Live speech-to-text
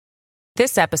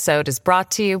This episode is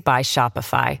brought to you by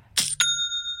Shopify.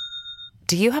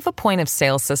 Do you have a point of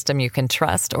sale system you can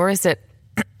trust, or is it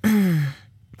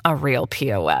a real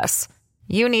POS?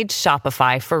 You need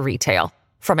Shopify for retail.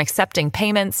 From accepting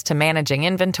payments to managing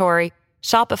inventory,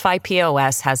 Shopify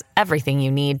POS has everything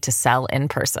you need to sell in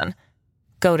person.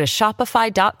 Go to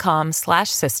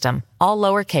shopify.com/system, all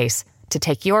lowercase, to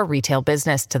take your retail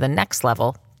business to the next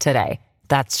level today.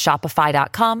 That's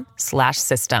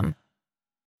shopify.com/system.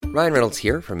 Ryan Reynolds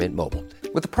here from Mint Mobile.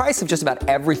 With the price of just about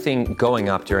everything going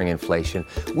up during inflation,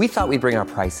 we thought we'd bring our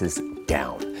prices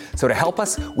down. So to help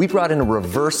us, we brought in a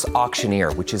reverse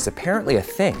auctioneer, which is apparently a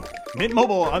thing. Mint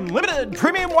Mobile Unlimited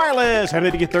Premium Wireless. How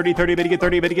to get 30, 30, how to get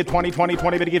 30, how to get 20, 20,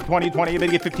 20, how to get 20, 20, how to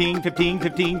get 15, 15,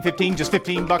 15, 15, just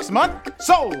 $15 a month?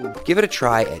 Sold! Give it a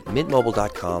try at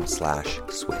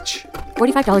mintmobile.com/switch.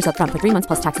 $45 up front for 3 months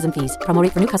plus taxes and fees. Promo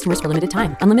rate for new customers for limited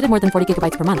time. Unlimited more than 40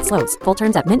 gigabytes per month. Slows full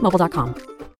terms at mintmobile.com.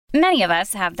 Many of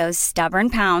us have those stubborn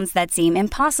pounds that seem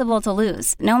impossible to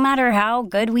lose, no matter how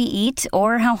good we eat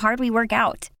or how hard we work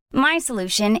out. My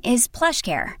solution is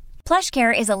PlushCare.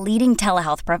 PlushCare is a leading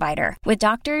telehealth provider with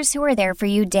doctors who are there for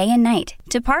you day and night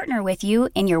to partner with you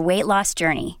in your weight loss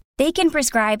journey. They can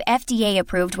prescribe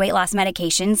FDA-approved weight loss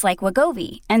medications like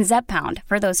Wegovy and Zepbound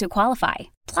for those who qualify.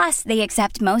 Plus, they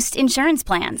accept most insurance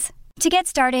plans. To get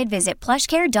started, visit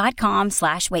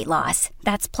plushcare.com/weightloss.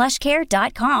 That's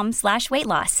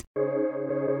plushcare.com/weightloss.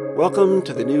 Welcome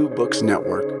to the New Books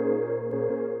Network.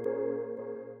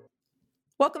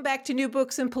 Welcome back to New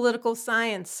Books in Political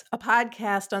Science, a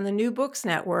podcast on the New Books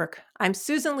Network. I'm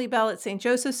Susan Liebell at St.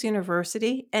 Joseph's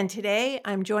University, and today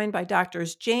I'm joined by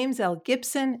Drs. James L.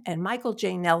 Gibson and Michael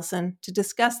J. Nelson to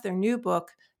discuss their new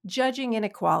book, Judging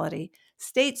Inequality,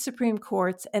 State Supreme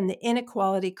Courts and the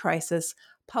Inequality Crisis,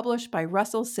 published by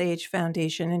Russell Sage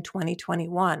Foundation in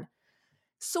 2021.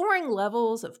 Soaring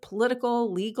levels of political,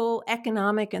 legal,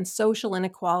 economic, and social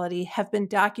inequality have been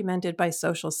documented by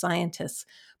social scientists,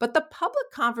 but the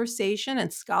public conversation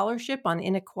and scholarship on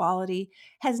inequality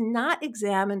has not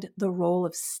examined the role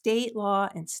of state law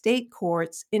and state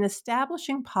courts in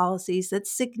establishing policies that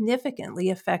significantly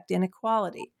affect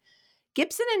inequality.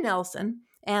 Gibson and Nelson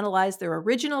analyzed their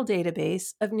original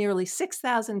database of nearly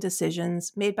 6,000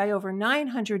 decisions made by over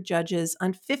 900 judges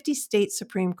on 50 state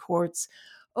Supreme Courts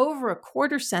over a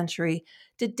quarter century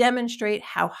to demonstrate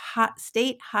how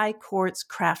state high courts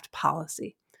craft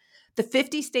policy. The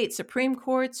 50 state Supreme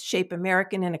Courts shape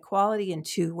American inequality in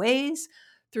two ways: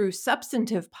 through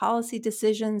substantive policy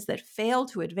decisions that fail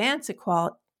to advance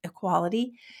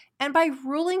equality, and by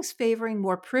rulings favoring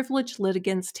more privileged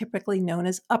litigants, typically known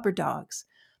as upper dogs.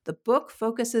 The book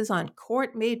focuses on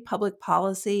court-made public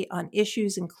policy on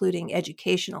issues including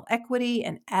educational equity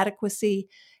and adequacy,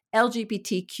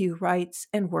 LGBTQ rights,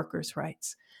 and workers'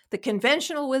 rights. The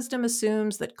conventional wisdom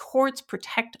assumes that courts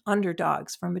protect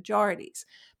underdogs from majorities,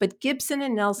 but Gibson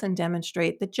and Nelson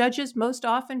demonstrate that judges most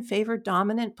often favor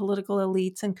dominant political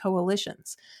elites and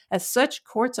coalitions. As such,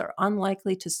 courts are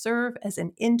unlikely to serve as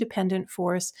an independent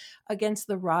force against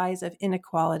the rise of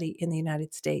inequality in the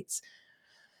United States.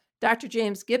 Dr.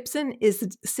 James Gibson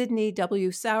is Sidney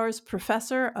W. Sowers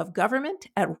Professor of Government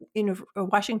at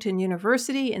Washington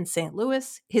University in St.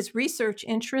 Louis. His research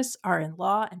interests are in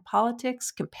law and politics,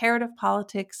 comparative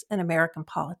politics, and American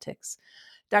politics.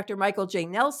 Dr. Michael J.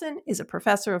 Nelson is a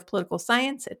professor of political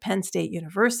science at Penn State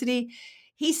University.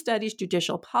 He studies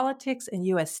judicial politics and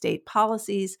U.S. state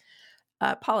politics,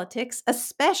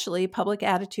 especially public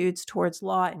attitudes towards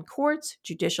law and courts,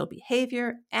 judicial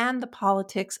behavior, and the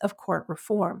politics of court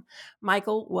reform.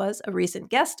 Michael was a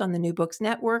recent guest on the New Books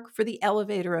Network for The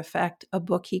Elevator Effect, a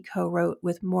book he co-wrote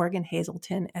with Morgan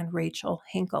Hazelton and Rachel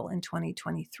Hinkle in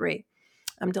 2023.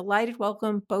 I'm delighted to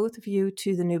welcome both of you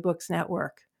to the New Books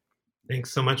Network.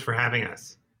 Thanks so much for having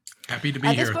us. Happy to be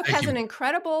here. This book has an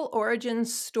incredible origin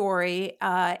story,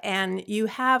 and you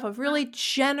have a really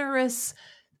generous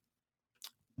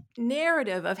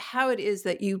narrative of how it is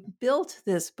that you built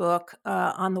this book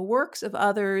on the works of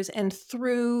others and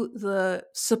through the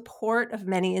support of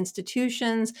many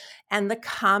institutions and the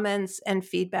comments and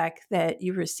feedback that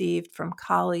you received from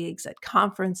colleagues at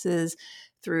conferences,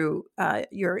 through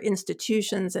your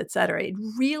institutions, et cetera. It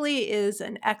really is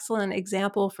an excellent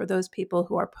example for those people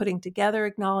who are putting together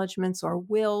acknowledgments or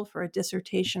will for a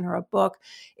dissertation or a book.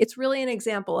 It's really an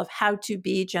example of how to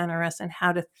be generous and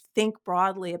how to think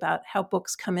broadly about how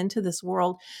books come into this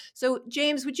world. So,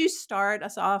 James, would you start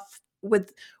us off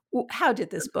with how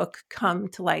did this book come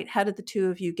to light? How did the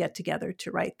two of you get together to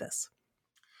write this?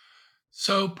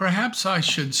 So perhaps I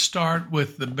should start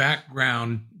with the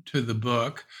background to the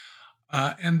book.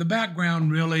 And the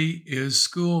background really is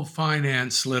school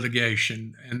finance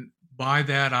litigation. And by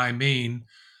that I mean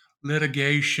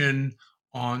litigation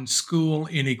on school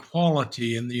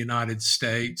inequality in the United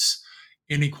States,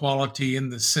 inequality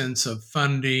in the sense of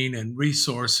funding and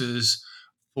resources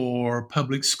for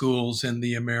public schools in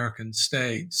the American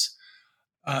states.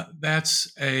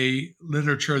 That's a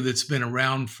literature that's been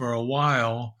around for a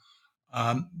while,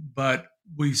 but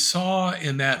we saw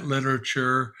in that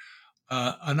literature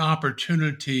an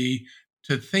opportunity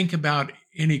to think about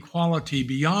inequality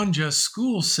beyond just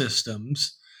school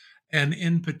systems, and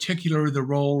in particular the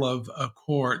role of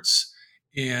courts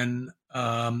in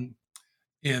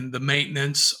the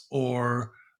maintenance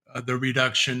or the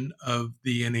reduction of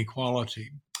the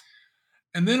inequality.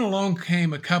 And then along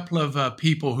came a couple of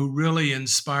people who really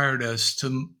inspired us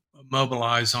to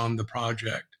mobilize on the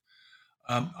project.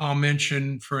 I'll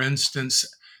mention, for instance,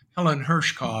 Helen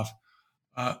Hirschkopf.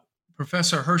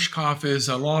 Professor Hirschkopf is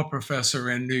a law professor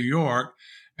in New York,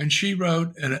 and she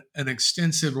wrote an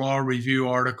extensive law review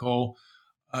article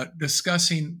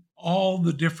discussing all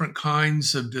the different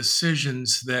kinds of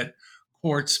decisions that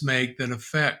courts make that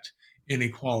affect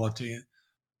inequality.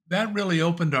 That really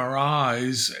opened our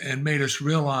eyes and made us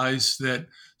realize that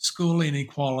school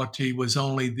inequality was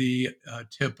only the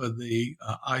tip of the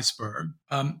iceberg.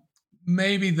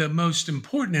 Maybe the most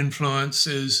important influence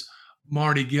is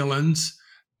Marty Gilens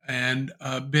and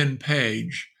Ben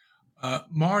Page.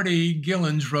 Marty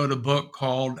Gilens wrote a book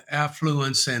called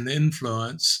Affluence and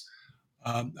Influence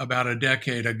about a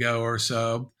decade ago or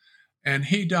so, and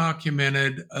he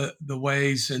documented the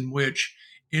ways in which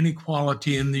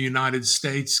inequality in the United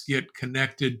States get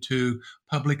connected to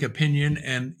public opinion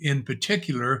and in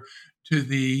particular to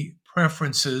the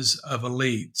preferences of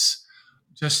elites.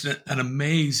 Just an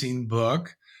amazing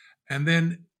book. And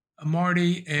then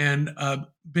Marty and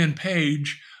Ben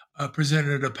Page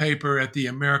presented a paper at the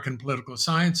American Political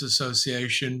Science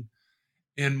Association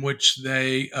in which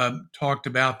they talked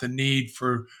about the need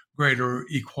for greater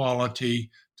equality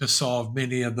to solve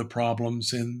many of the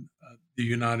problems in the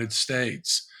United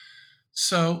States.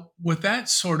 So with that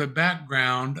sort of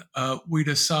background, we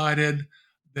decided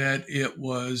that it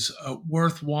was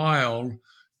worthwhile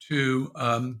to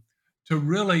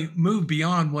really move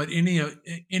beyond what any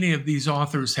of these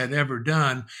authors had ever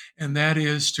done, and that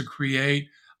is to create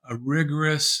a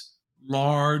rigorous,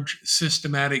 large,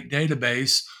 systematic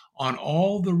database on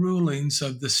all the rulings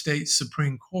of the state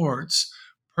Supreme Courts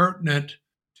pertinent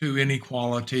to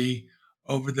inequality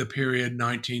over the period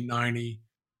 1990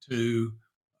 to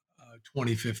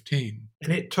 2015.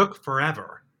 And it took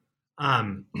forever.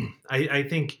 I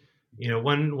think,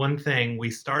 one thing,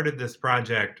 we started this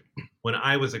project when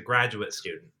I was a graduate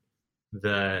student.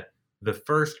 The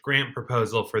first grant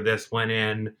proposal for this went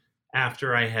in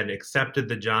after I had accepted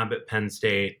the job at Penn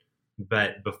State,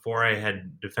 but before I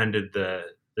had defended the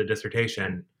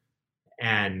dissertation.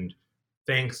 And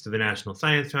thanks to the National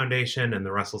Science Foundation and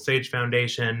the Russell Sage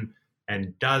Foundation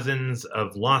and dozens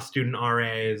of law student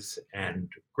RAs and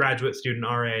graduate student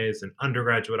RAs and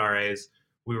undergraduate RAs,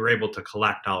 we were able to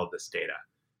collect all of this data.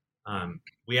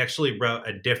 We actually wrote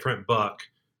a different book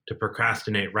to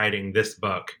procrastinate writing this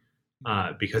book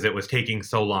because it was taking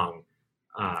so long.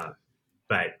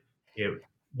 But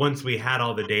once we had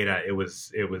all the data, it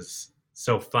was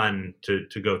so fun to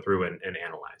go through and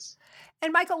analyze.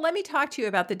 And Michael, let me talk to you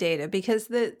about the data, because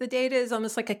the data is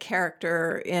almost like a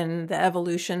character in the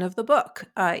evolution of the book.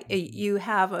 You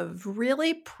have a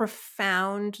really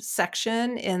profound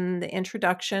section in the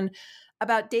introduction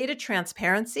about data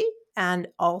transparency and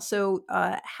also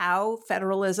how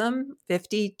federalism,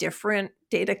 50 different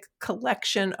data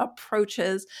collection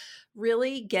approaches,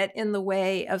 really get in the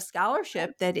way of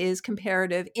scholarship that is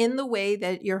comparative in the way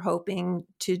that you're hoping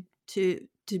to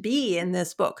be in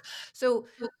this book. So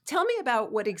tell me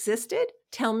about what existed.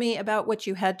 Tell me about what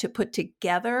you had to put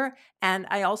together. And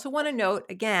I also want to note,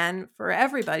 again, for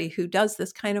everybody who does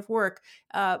this kind of work,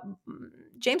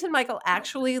 James and Michael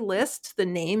actually list the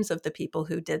names of the people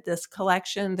who did this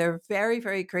collection. They're very,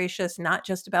 very gracious, not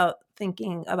just about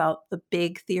thinking about the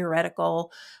big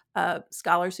theoretical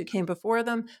scholars who came before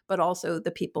them, but also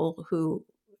the people who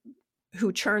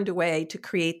churned away to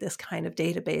create this kind of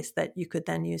database that you could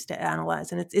then use to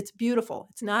analyze. And it's beautiful.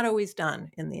 It's not always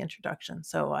done in the introduction.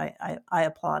 So I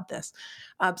applaud this.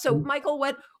 So Michael,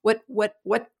 what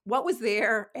was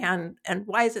there, and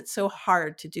why is it so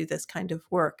hard to do this kind of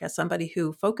work as somebody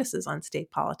who focuses on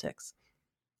state politics?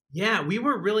 Yeah, we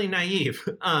were really naive.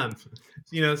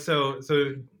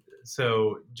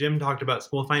 So Jim talked about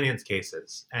school finance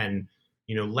cases, and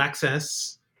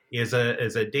Lexis is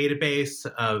a database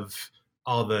of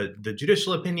all the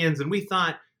judicial opinions, and we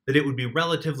thought that it would be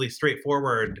relatively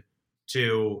straightforward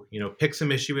to pick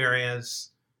some issue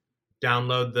areas,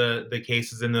 download the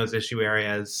cases in those issue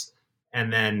areas,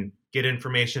 and then get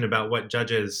information about what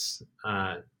judges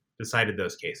decided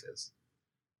those cases.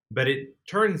 But it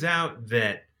turns out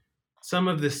that some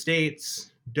of the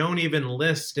states don't even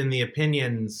list in the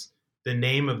opinions the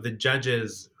name of the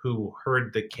judges who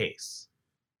heard the case.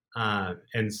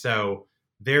 And so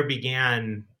there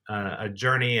began a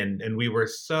journey, and we were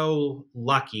so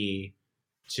lucky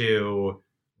to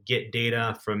get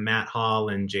data from Matt Hall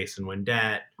and Jason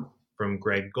Wendett, from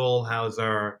Greg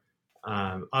Goldhauser,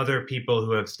 other people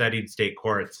who have studied state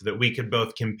courts, that we could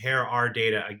both compare our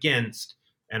data against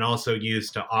and also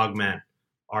use to augment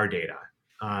our data.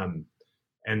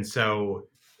 And so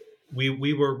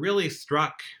we were really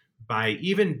struck by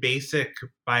even basic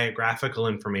biographical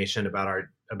information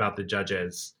about the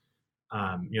judges.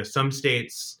 Some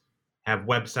states have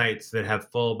websites that have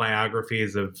full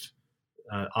biographies of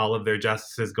all of their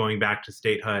justices going back to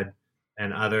statehood,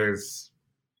 and others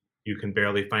you can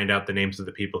barely find out the names of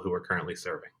the people who are currently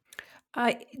serving.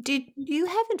 Did you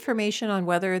have information on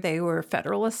whether they were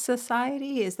Federalist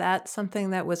Society? Is that something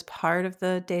that was part of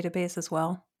the database as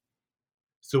well?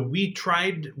 So we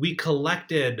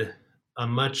collected a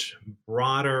much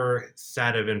broader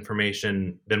set of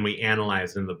information than we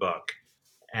analyzed in the book.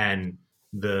 And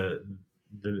the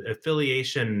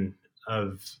affiliation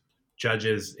of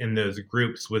judges in those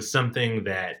groups was something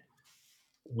that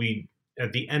we,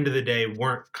 at the end of the day,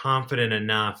 weren't confident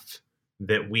enough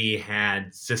that we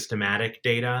had systematic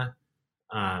data,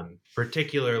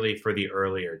 particularly for the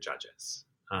earlier judges.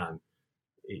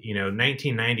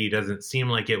 1990 doesn't seem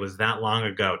like it was that long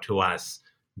ago to us,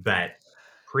 but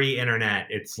pre-internet,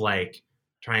 it's like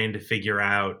trying to figure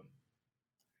out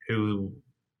who,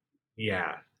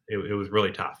 it was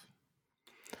really tough.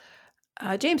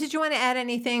 James, did you want to add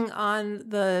anything on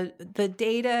the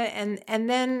data, and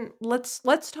then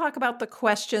let's talk about the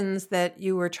questions that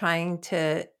you were trying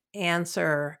to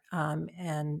answer,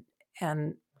 and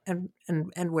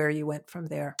where you went from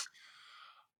there?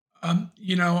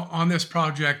 On this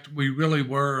project, we really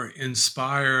were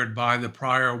inspired by the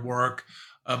prior work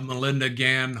of Melinda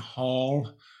Gann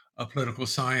Hall, a political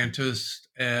scientist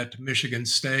at Michigan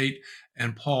State,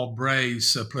 and Paul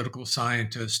Brace, a political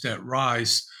scientist at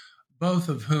Rice, both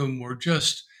of whom were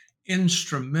just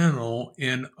instrumental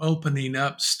in opening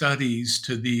up studies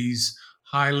to these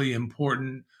highly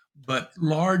important but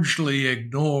largely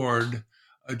ignored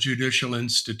judicial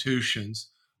institutions.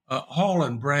 Hall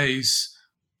and Brace,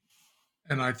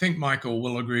 and I think Michael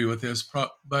will agree with this,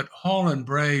 but Hall and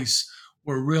Brace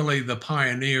were really the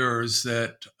pioneers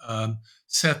that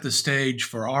set the stage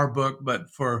for our book,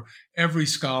 but for every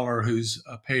scholar who's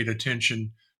paid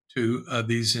attention to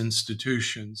these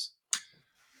institutions.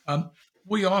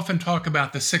 We often talk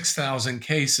about the 6,000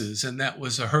 cases, and that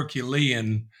was a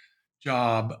Herculean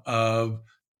job of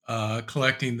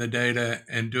collecting the data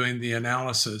and doing the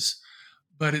analysis.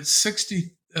 But it's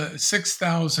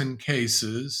 6,000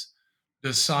 cases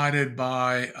decided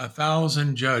by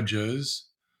 1,000 judges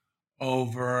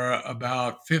over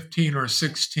about 15 or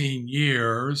 16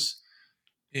 years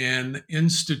in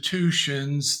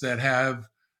institutions that have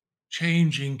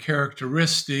changing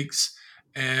characteristics,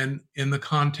 and in the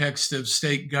context of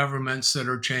state governments that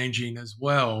are changing as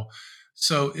well.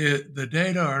 So the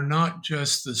data are not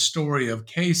just the story of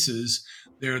cases,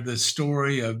 they're the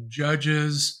story of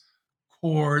judges,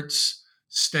 courts,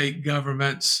 state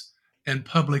governments, and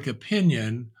public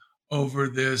opinion over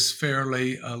this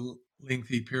fairly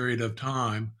lengthy period of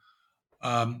time.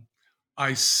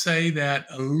 I say that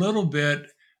a little bit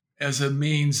as a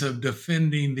means of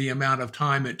defending the amount of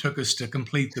time it took us to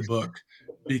complete the book,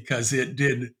 because it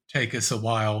did take us a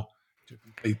while to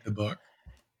complete the book.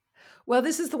 Well,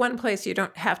 this is the one place you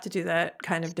don't have to do that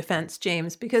kind of defense,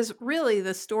 James, because really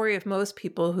the story of most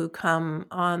people who come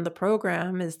on the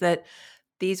program is that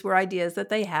these were ideas that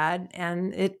they had,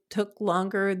 and it took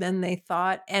longer than they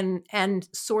thought, and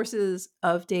sources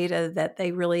of data that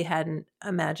they really hadn't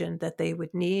imagined that they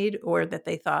would need, or that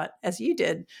they thought, as you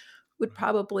did, would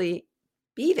probably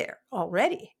be there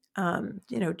already,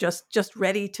 just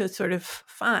ready to sort of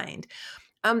find.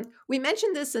 We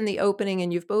mentioned this in the opening,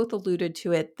 and you've both alluded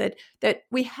to it, that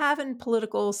we have in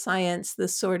political science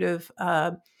this sort of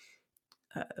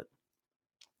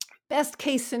best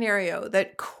case scenario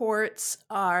that courts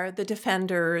are the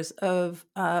defenders of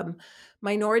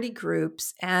minority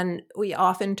groups. And we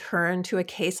often turn to a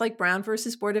case like Brown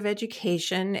versus Board of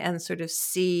Education and sort of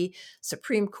see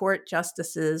Supreme Court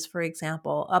justices, for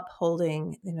example,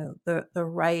 upholding, the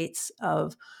rights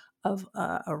of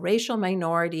a racial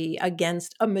minority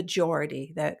against a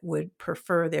majority that would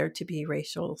prefer there to be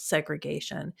racial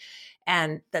segregation.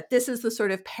 And that this is the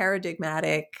sort of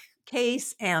paradigmatic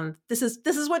case, and this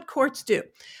is what courts do.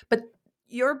 But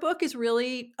your book is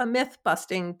really a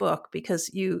myth-busting book, because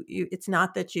you it's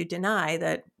not that you deny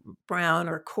that Brown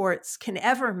or courts can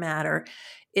ever matter.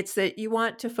 It's that you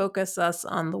want to focus us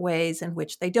on the ways in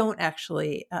which they don't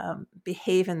actually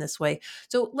behave in this way.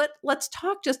 So let's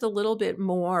talk just a little bit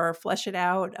more, flesh it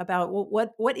out, about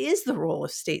what is the role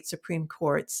of state Supreme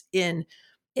Courts in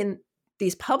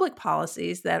these public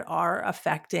policies that are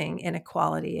affecting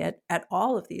inequality at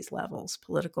all of these levels: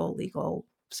 political, legal,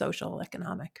 social,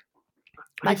 economic.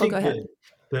 Michael, go ahead.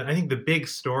 I think the big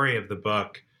story of the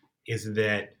book is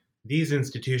that these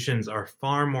institutions are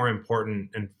far more important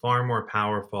and far more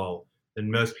powerful than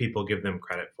most people give them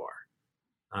credit for.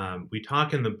 We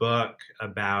talk in the book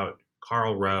about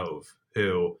Karl Rove,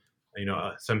 who,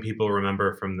 some people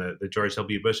remember from the George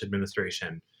W. Bush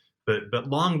administration. But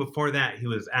long before that, he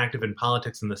was active in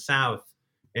politics in the South,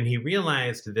 and he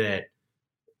realized that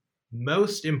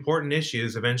most important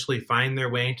issues eventually find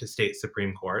their way into state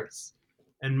Supreme Courts.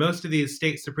 And most of these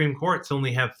state Supreme Courts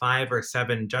only have 5 or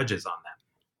 7 judges on them.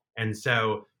 And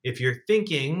so if you're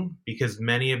thinking, because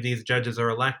many of these judges are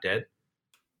elected,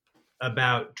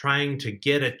 about trying to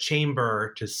get a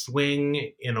chamber to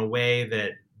swing in a way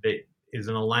that is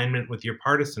in alignment with your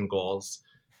partisan goals,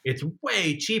 it's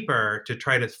way cheaper to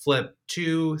try to flip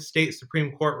 2 state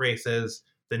Supreme Court races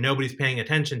that nobody's paying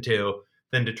attention to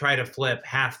than to try to flip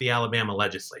half the Alabama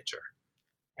legislature.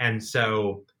 And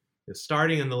so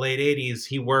starting in the late 80s,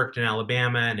 he worked in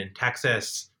Alabama and in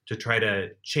Texas to try to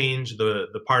change the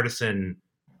partisan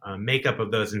makeup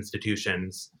of those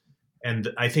institutions. And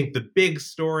I think the big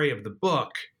story of the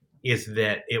book is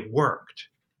that it worked,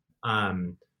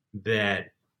 that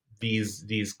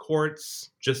these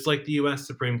courts, just like the U.S.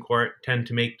 Supreme Court, tend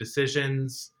to make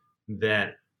decisions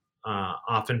that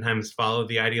oftentimes follow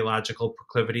the ideological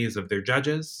proclivities of their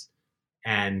judges.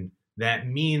 And that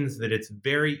means that it's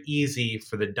very easy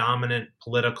for the dominant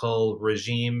political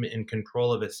regime in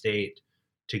control of a state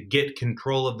to get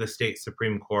control of the state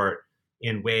Supreme Court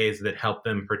in ways that help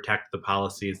them protect the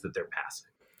policies that they're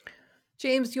passing.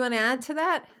 James, do you want to add to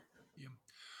that?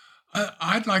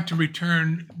 I'd like to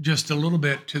return just a little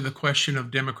bit to the question of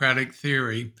democratic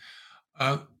theory.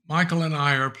 Michael and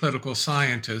I are political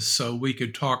scientists, so we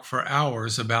could talk for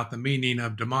hours about the meaning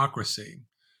of democracy.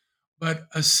 But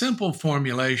a simple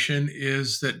formulation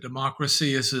is that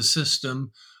democracy is a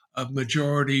system of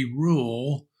majority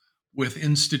rule with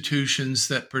institutions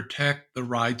that protect the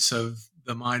rights of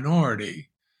the minority,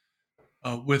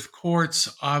 with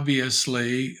courts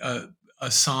obviously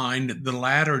assigned the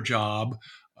latter job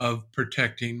of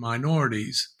protecting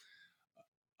minorities.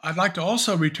 I'd like to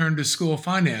also return to school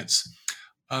finance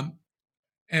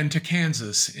and to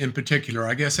Kansas in particular.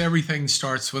 I guess everything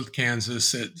starts with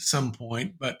Kansas at some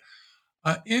point, but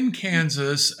in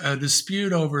Kansas, a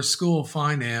dispute over school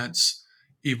finance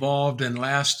evolved and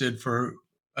lasted for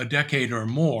a decade or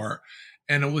more.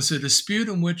 And it was a dispute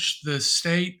in which the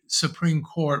state Supreme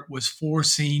Court was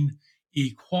forcing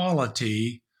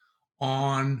equality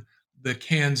on the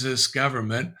Kansas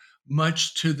government,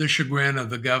 much to the chagrin of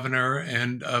the governor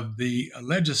and of the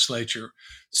legislature.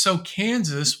 So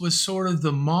Kansas was sort of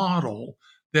the model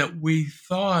that we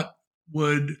thought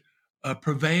would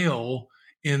prevail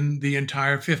in the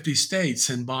entire 50 states.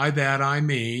 And by that, I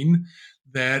mean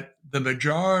that the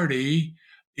majority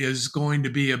is going to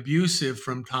be abusive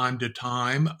from time to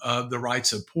time of the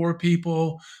rights of poor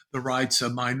people, the rights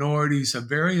of minorities of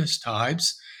various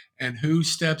types. And who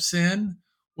steps in?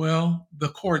 Well, the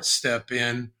courts step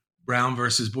in, Brown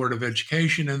versus Board of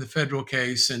Education in the federal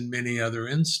case and many other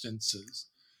instances.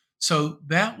 So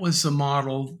that was the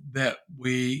model that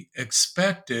we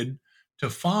expected to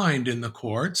find in the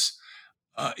courts.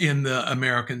 In the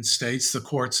American states, the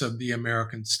courts of the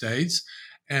American states.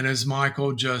 And as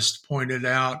Michael just pointed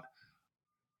out,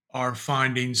 our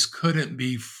findings couldn't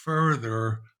be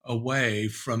further away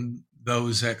from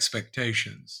those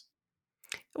expectations.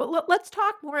 Well, let's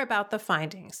talk more about the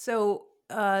findings. So,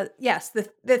 yes,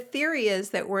 the theory is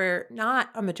that we're not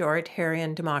a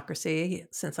majoritarian democracy,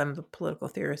 since I'm the political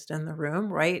theorist in the room,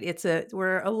 right?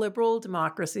 We're a liberal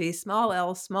democracy, small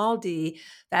l, small d.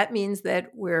 That means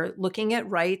that we're looking at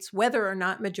rights, whether or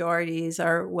not majorities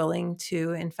are willing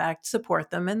to, in fact, support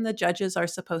them. And the judges are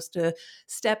supposed to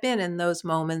step in those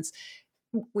moments.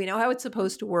 We know how it's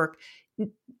supposed to work.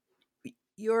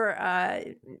 Your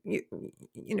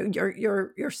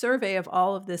survey of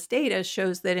all of this data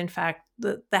shows that, in fact,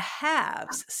 the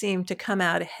haves seem to come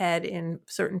out ahead in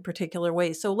certain particular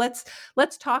ways. So let's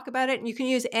talk about it. And you can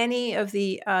use any of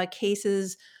the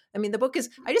cases I mean, the book is,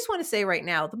 I just want to say right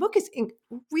now, the book is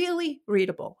really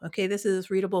readable. Okay. This is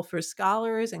readable for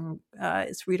scholars and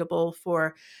it's readable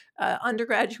for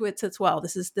undergraduates as well.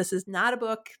 This is not a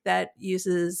book that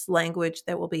uses language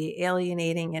that will be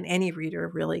alienating, and any reader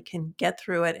really can get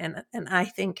through it and I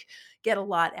think get a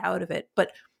lot out of it.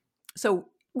 But so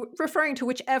referring to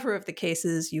whichever of the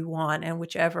cases you want and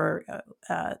whichever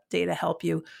data help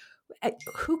you,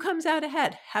 who comes out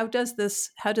ahead? How does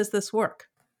this work?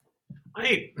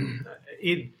 It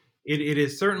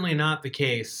is certainly not the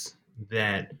case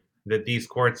that these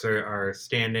courts are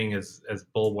standing as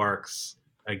bulwarks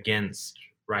against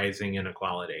rising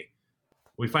inequality.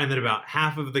 We find that about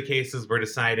half of the cases were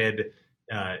decided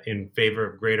in favor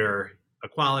of greater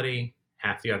equality,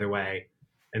 half the other way.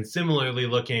 And similarly,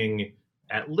 looking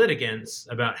at litigants,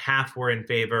 about half were in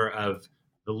favor of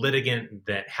the litigant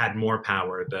that had more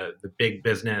power, the big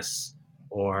business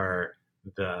or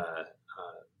the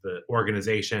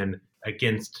organization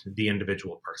against the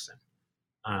individual person.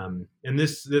 And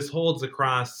this holds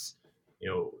across,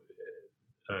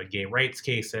 gay rights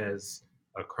cases,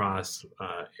 across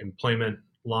employment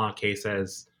law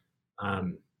cases.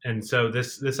 And so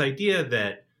this idea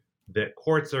that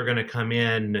courts are going to come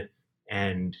in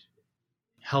and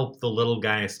help the little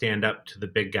guy stand up to the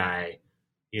big guy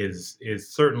is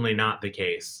certainly not the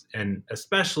case, and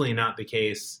especially not the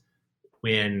case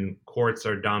when courts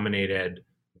are dominated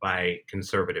by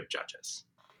conservative judges.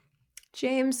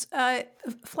 James,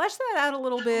 flesh that out a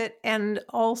little bit. And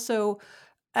also,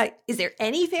 is there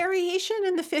any variation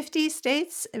in the 50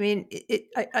 states? I mean,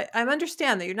 I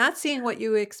understand that you're not seeing what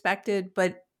you expected,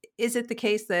 but is it the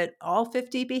case that all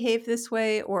 50 behave this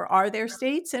way, or are there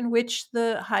states in which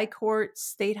the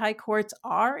state high courts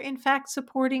are in fact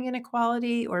supporting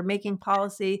inequality or making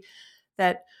policy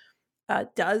that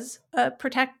does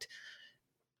protect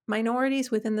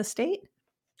minorities within the state?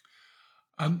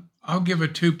 I'll give a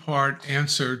two-part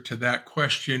answer to that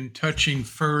question, touching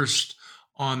first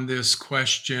on this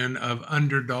question of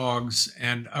underdogs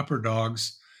and upper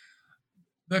dogs.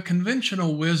 The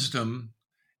conventional wisdom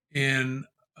in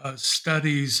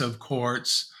studies of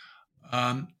courts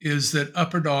is that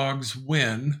upper dogs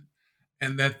win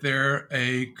and that they're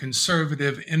a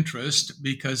conservative interest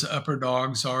because upper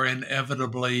dogs are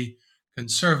inevitably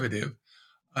conservative.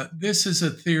 This is a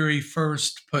theory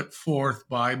first put forth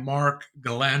by Mark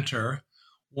Galanter,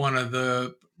 one of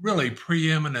the really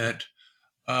preeminent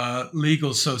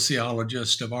legal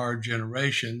sociologists of our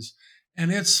generations,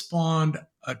 and it spawned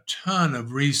a ton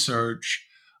of research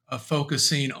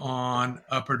focusing on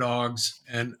upper dogs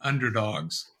and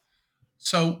underdogs.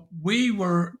 So we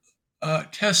were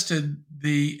tested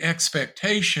the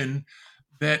expectation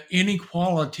that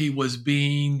inequality was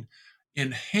being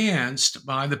enhanced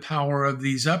by the power of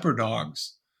these upper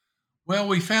dogs. Well,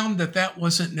 we found that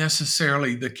wasn't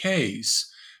necessarily the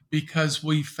case, because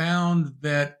we found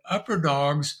that upper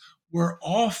dogs were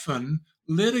often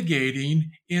litigating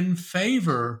in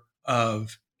favor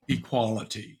of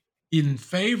equality,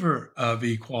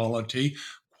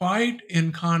 quite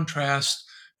in contrast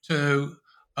to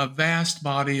a vast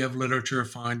body of literature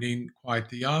finding quite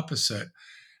the opposite.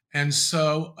 And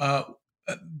so,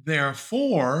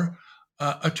 therefore,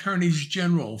 attorneys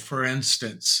general, for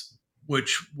instance,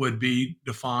 which would be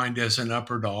defined as an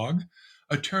upper dog,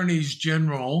 attorneys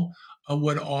general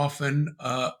would often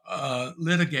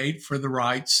litigate for the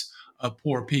rights of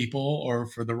poor people or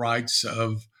for the rights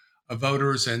of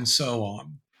voters and so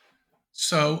on.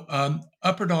 So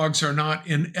upper dogs are not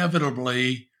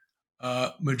inevitably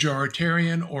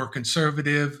majoritarian or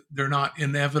conservative. They're not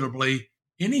inevitably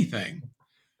anything.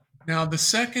 Now, the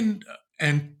second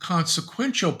and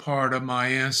consequential part of my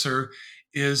answer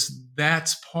is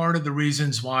that's part of the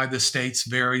reasons why the states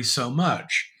vary so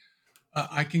much.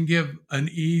 I can give an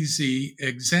easy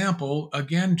example,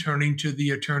 again, turning to the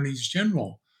attorneys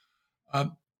general.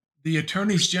 The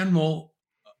attorneys general,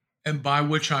 and by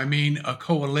which I mean a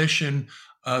coalition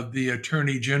of the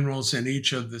attorney generals in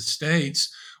each of the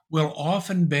states, will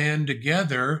often band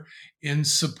together in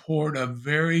support of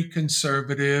very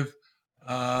conservative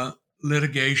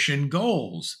litigation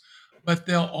goals. But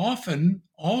they'll often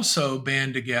also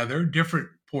band together, different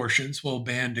portions will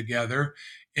band together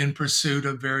in pursuit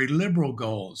of very liberal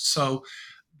goals. So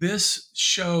this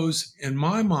shows, in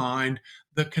my mind,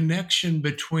 the connection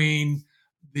between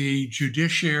the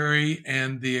judiciary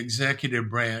and the executive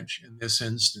branch in this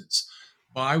instance,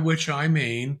 by which I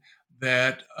mean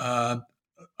that a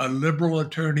liberal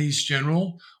attorneys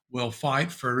general will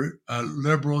fight for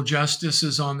liberal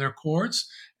justices on their courts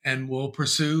and will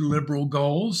pursue liberal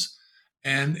goals,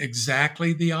 and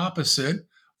exactly the opposite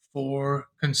for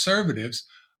conservatives.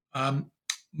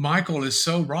 Michael is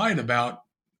so right about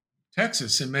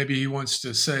Texas, and maybe he wants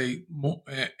to say,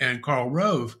 and Karl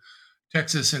Rove,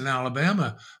 Texas and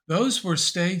Alabama, those were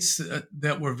states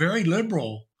that were very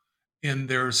liberal in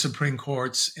their Supreme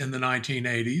Courts in the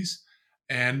 1980s.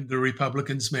 And the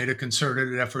Republicans made a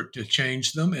concerted effort to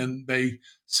change them, and they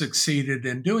succeeded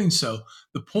in doing so.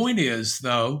 The point is,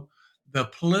 though, the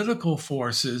political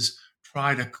forces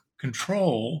try to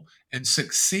control and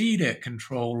succeed at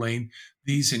controlling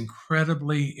these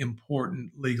incredibly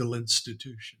important legal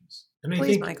institutions. And I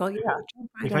Please, think, Michael, yeah.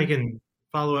 if I can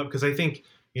follow up, because I think,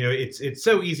 it's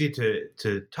so easy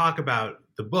to talk about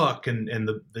the book and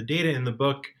the data in the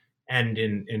book and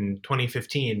in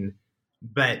 2015,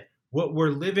 but what we're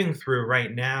living through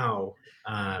right now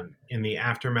in the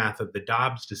aftermath of the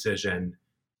Dobbs decision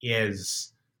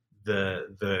is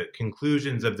the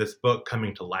conclusions of this book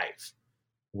coming to life,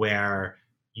 where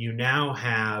you now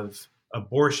have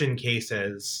abortion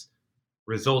cases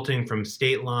resulting from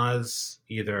state laws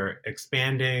either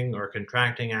expanding or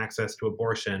contracting access to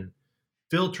abortion,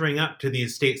 filtering up to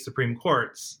these state Supreme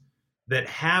Courts that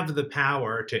have the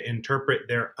power to interpret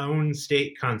their own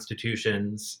state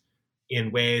constitutions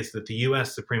in ways that the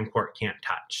U.S. Supreme Court can't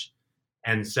touch.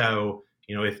 And so,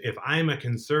 if I'm a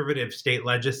conservative state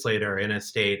legislator in a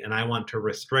state and I want to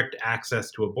restrict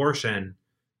access to abortion,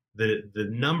 the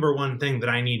number one thing that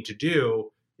I need to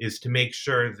do is to make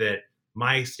sure that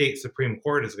my state Supreme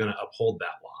Court is going to uphold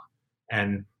that law.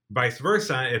 And vice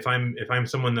versa, if I'm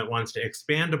someone that wants to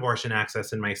expand abortion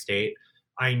access in my state,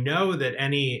 I know that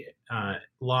any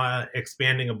law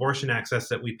expanding abortion access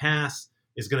that we pass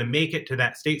is going to make it to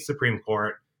that state Supreme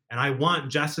Court. And I want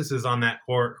justices on that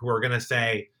court who are going to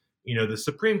say, the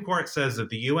Supreme Court says that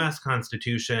the U.S.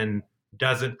 Constitution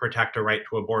doesn't protect a right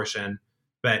to abortion,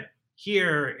 but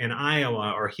here in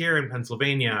Iowa or here in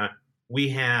Pennsylvania, we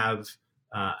have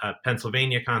a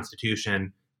Pennsylvania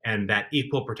Constitution, and that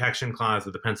equal protection clause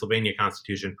of the Pennsylvania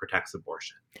Constitution protects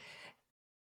abortion.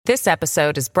 This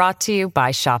episode is brought to you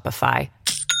by Shopify.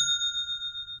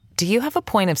 Do you have a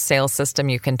point of sale system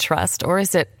you can trust, or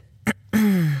is it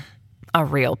a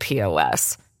real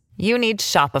POS? You need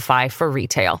Shopify for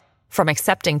retail. From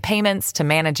accepting payments to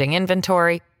managing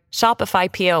inventory,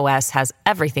 Shopify POS has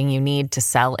everything you need to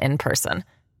sell in person.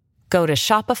 Go to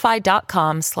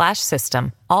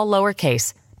shopify.com/system, all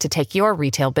lowercase, to take your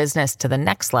retail business to the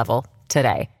next level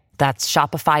today. That's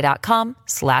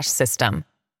shopify.com/system.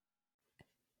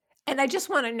 And I just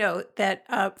want to note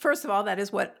that, first of all, that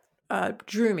is what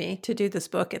drew me to do this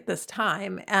book at this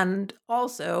time. And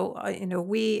also,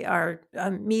 we are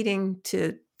meeting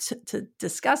to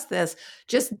discuss this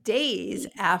just days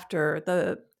after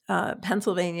the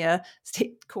Pennsylvania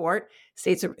State Court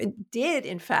did,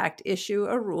 in fact, issue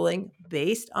a ruling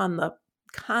based on the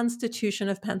Constitution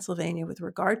of Pennsylvania with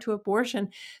regard to abortion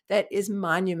that is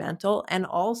monumental. And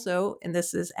also, and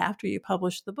this is after you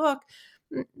published the book,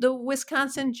 the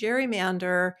Wisconsin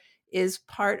gerrymander is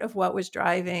part of what was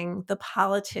driving the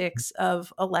politics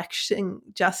of election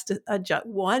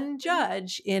one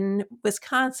judge in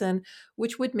Wisconsin,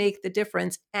 which would make the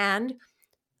difference. And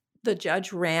the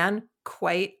judge ran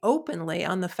quite openly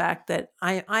on the fact that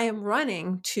I am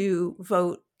running to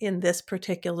vote in this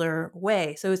particular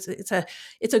way. So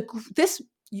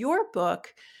your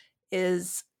book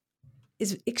is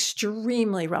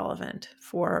extremely relevant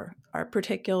for our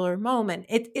particular moment.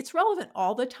 It's relevant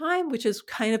all the time, which is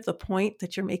kind of the point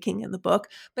that you're making in the book,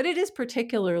 but it is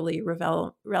particularly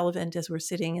relevant as we're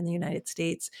sitting in the United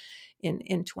States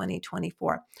in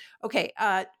 2024. Okay,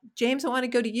 James, I want to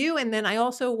go to you, and then I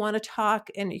also want to talk,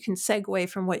 and you can segue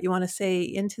from what you want to say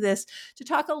into this, to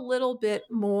talk a little bit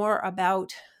more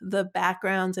about the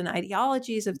backgrounds and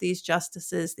ideologies of these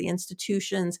justices, the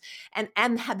institutions,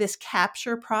 and have this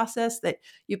capture process that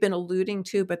you've been alluding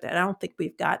to, but that I don't think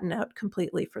we've gotten out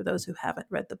completely for those who haven't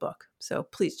read the book. So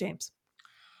please, James.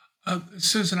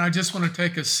 Susan, I just want to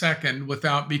take a second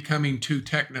without becoming too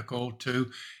technical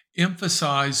to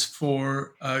emphasize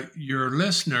for your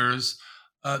listeners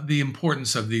the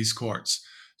importance of these courts.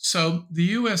 So the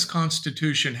U.S.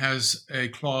 Constitution has a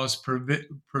clause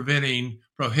prohibiting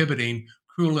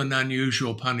cruel and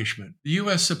unusual punishment. The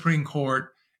U.S. Supreme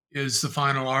Court is the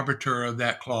final arbiter of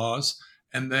that clause,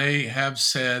 and they have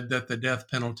said that the death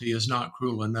penalty is not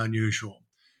cruel and unusual.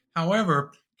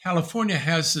 However, California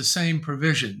has the same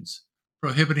provisions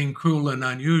prohibiting cruel and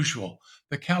unusual.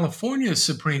 The California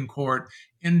Supreme Court,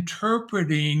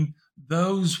 interpreting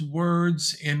those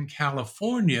words in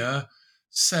California,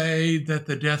 say that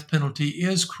the death penalty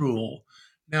is cruel.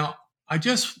 Now, I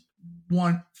just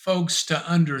want folks to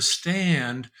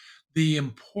understand the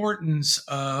importance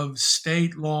of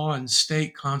state law and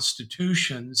state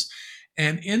constitutions,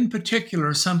 and in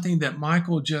particular, something that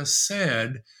Michael just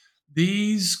said,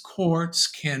 these courts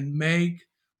can make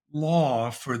law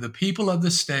for the people of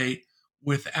the state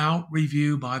without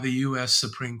review by the U.S.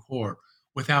 Supreme Court,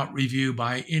 without review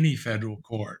by any federal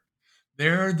court.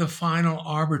 They're the final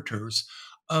arbiters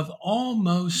of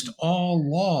almost all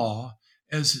law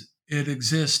as it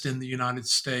exists in the United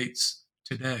States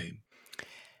today.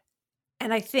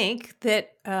 And I think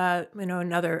that in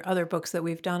other books that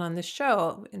we've done on this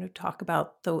show, talk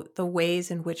about the ways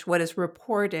in which what is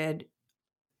reported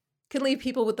can leave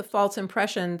people with the false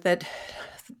impression that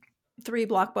 3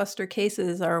 blockbuster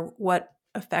cases are what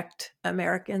affect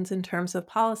Americans in terms of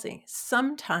policy.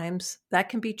 Sometimes that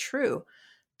can be true.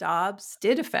 Dobbs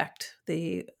did affect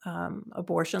the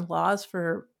abortion laws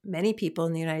for many people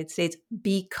in the United States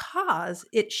because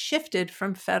it shifted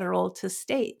from federal to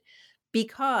state,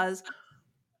 because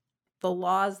the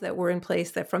laws that were in place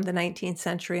that from the 19th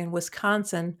century in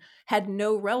Wisconsin had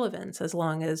no relevance as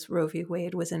long as Roe v.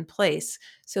 Wade was in place.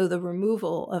 So the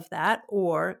removal of that,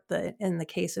 or in the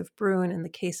case of Bruin, in the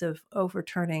case of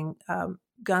overturning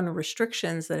gun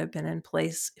restrictions that have been in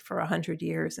place for 100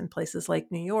 years in places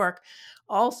like New York,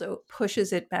 also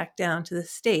pushes it back down to the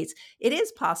states. It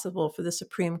is possible for the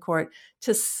Supreme Court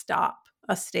to stop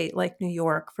a state like New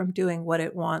York from doing what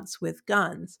it wants with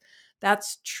guns.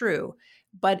 That's true.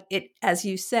 But as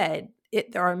you said,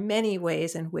 there are many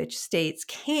ways in which states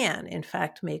can, in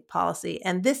fact, make policy.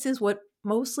 And this is what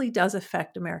mostly does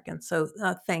affect Americans. So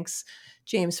thanks,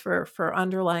 James, for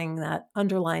underlining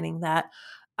that.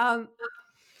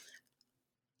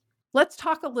 Let's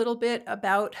talk a little bit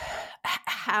about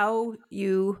how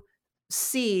you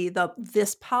see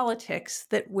this politics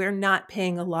that we're not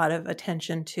paying a lot of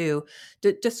attention to.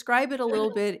 Describe it a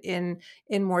little bit in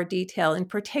more detail, in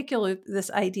particular, this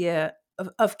idea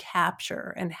of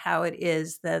capture and how it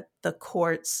is that the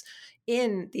courts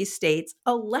in these states,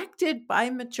 elected by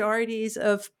majorities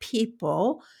of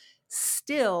people,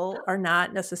 still are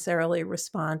not necessarily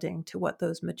responding to what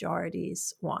those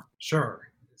majorities want.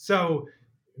 Sure. So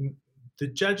the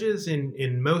judges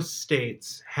in most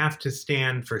states have to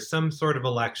stand for some sort of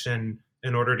election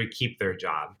in order to keep their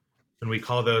job. And we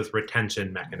call those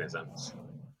retention mechanisms.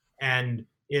 And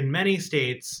in many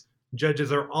states,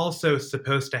 judges are also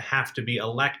supposed to have to be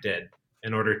elected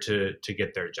in order to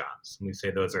get their jobs. And we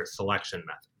say those are selection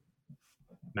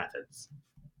methods.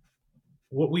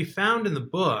 What we found in the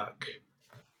book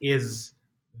is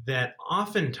that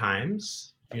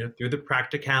oftentimes, through the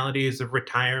practicalities of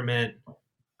retirement,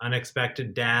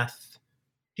 unexpected death,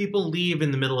 people leave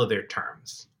in the middle of their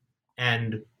terms.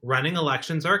 And running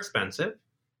elections are expensive.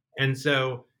 And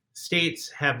so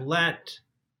states have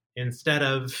instead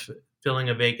of filling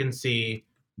a vacancy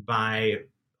by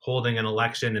holding an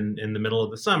election in the middle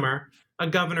of the summer, a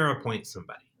governor appoints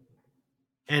somebody.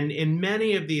 And in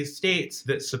many of these states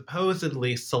that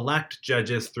supposedly select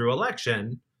judges through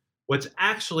election, what's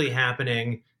actually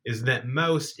happening is that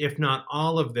most, if not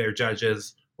all of their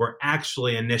judges were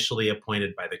actually initially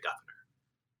appointed by the governor.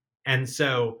 And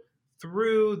so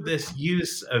through this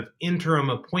use of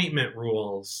interim appointment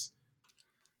rules,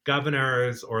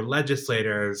 governors or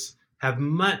legislators have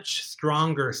much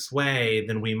stronger sway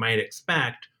than we might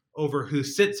expect over who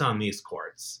sits on these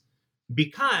courts.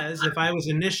 Because if I was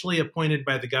initially appointed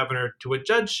by the governor to a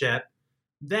judgeship,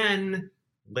 then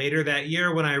later that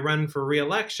year when I run for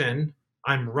re-election,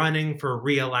 I'm running for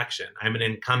re-election. I'm an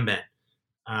incumbent.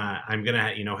 I'm going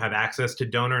to have access to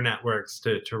donor networks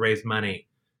to raise money.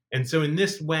 And so in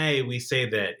this way, we say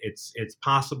that it's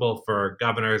possible for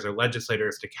governors or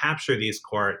legislators to capture these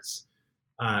courts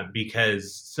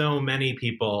because so many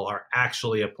people are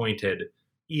actually appointed,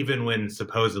 even when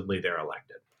supposedly they're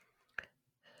elected.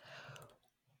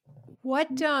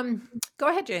 Go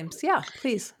ahead, James. Yeah,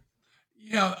 please.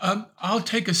 Yeah, I'll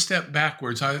take a step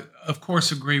backwards. I, of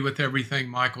course, agree with everything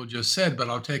Michael just said, but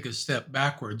I'll take a step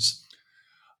backwards.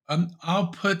 I'll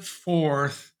put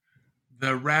forth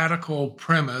the radical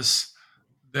premise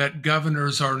that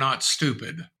governors are not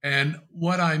stupid. And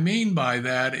what I mean by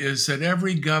that is that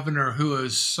every governor who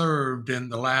has served in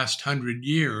the last 100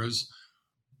 years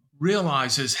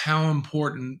realizes how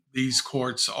important these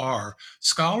courts are.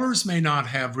 Scholars may not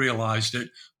have realized it,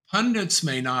 pundits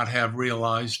may not have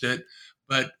realized it,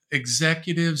 but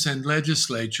executives and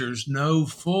legislatures know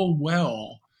full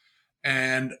well,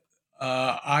 and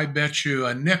I bet you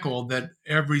a nickel that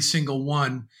every single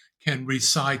one can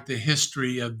recite the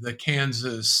history of the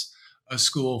Kansas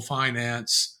school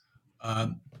finance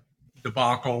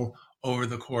debacle over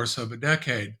the course of a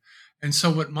decade. And so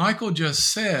what Michael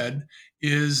just said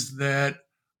is that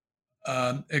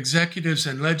executives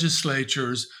and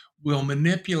legislatures will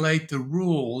manipulate the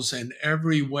rules in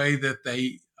every way that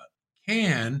they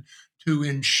can to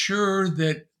ensure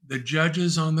that the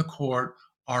judges on the court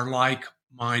are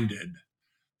like-minded.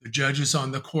 The judges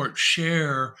on the court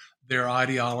share their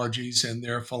ideologies and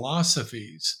their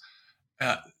philosophies,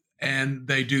 and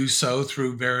they do so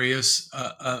through various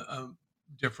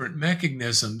different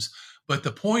mechanisms. But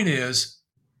the point is,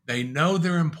 they know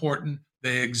they're important.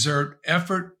 They exert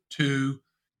effort to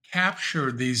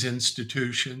capture these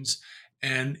institutions,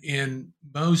 and in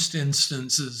most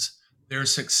instances, they're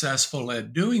successful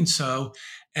at doing so.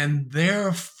 And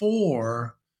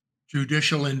therefore,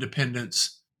 judicial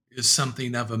independence is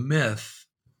something of a myth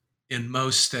in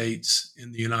most states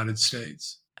in the United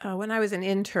States. When I was an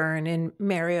intern in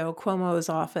Mario Cuomo's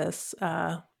office,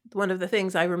 one of the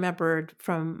things I remembered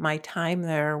from my time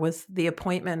there was the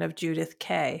appointment of Judith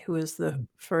Kaye, who was the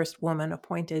first woman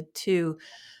appointed to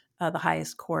the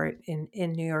highest court in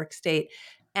New York State.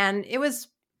 And it was,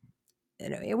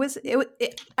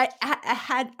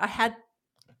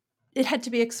 it had to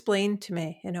be explained to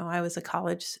me. I was a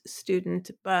college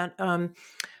student, but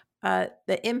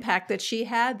the impact that she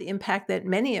had, the impact that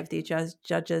many of the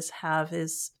judges have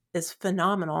is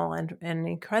phenomenal and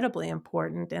incredibly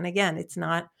important. And again, it's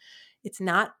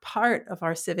not part of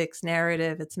our civics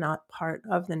narrative. It's not part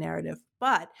of the narrative,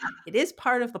 but it is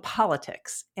part of the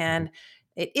politics, and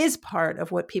it is part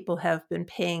of what people have been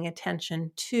paying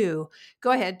attention to.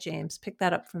 Go ahead, James, pick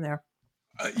that up from there.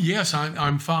 Yes,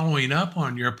 I'm following up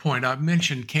on your point. I've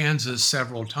mentioned Kansas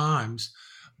several times,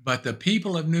 but the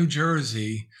people of New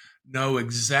Jersey know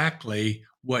exactly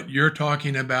what you're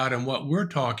talking about and what we're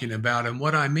talking about. And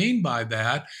what I mean by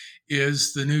that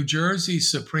is the New Jersey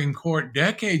Supreme Court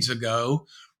decades ago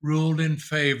ruled in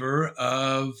favor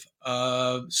of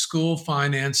school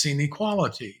financing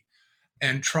equality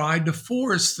and tried to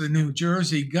force the New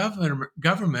Jersey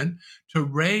government to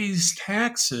raise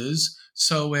taxes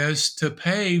so as to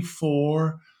pay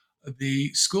for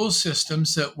the school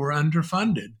systems that were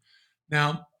underfunded.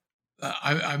 Now,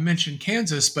 I mentioned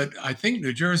Kansas, but I think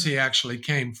New Jersey actually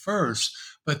came first.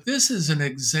 But this is an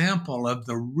example of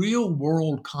the real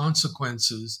world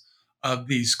consequences of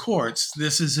these courts.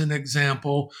 This is an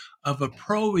example of a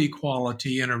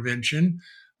pro-equality intervention.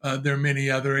 There are many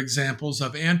other examples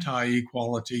of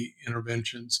anti-equality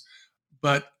interventions.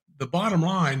 But the bottom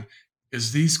line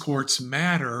is these courts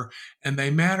matter, and they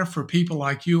matter for people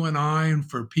like you and I and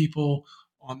for people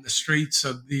on the streets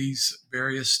of these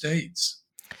various states.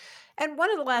 And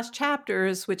one of the last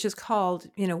chapters, which is called,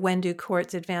 When Do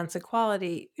Courts Advance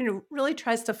Equality, really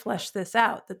tries to flesh this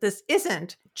out, that this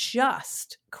isn't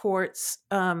just courts,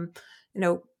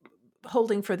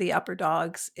 holding for the upper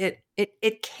dogs.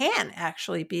 It can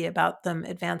actually be about them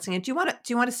advancing it. Do you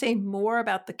want to say more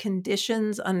about the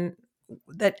conditions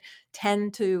that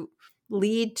tend to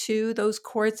lead to those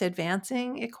courts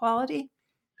advancing equality?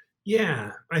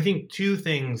 Yeah, I think two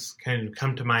things can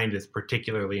come to mind as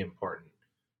particularly important.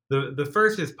 The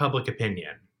first is public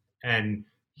opinion. And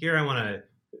here I want to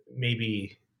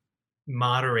maybe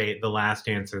moderate the last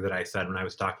answer that I said when I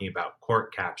was talking about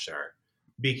court capture,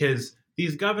 because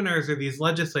these governors or these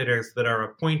legislators that are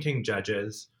appointing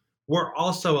judges were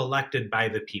also elected by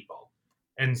the people.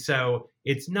 And so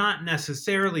it's not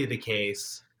necessarily the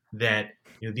case that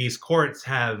these courts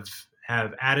have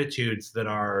attitudes that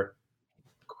are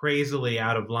crazily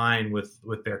out of line with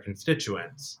their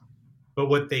constituents. But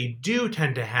what they do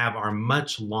tend to have are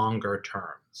much longer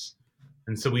terms.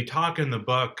 And so we talk in the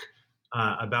book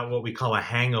about what we call a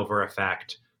hangover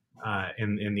effect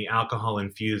in the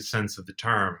alcohol-infused sense of the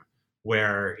term,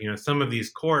 where some of these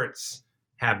courts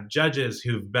have judges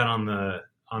who've been on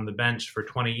the bench for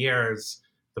 20 years.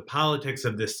 The politics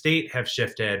of the state have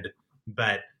shifted,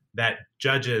 but that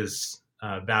judge's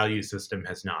value system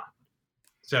has not.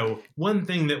 So one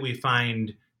thing that we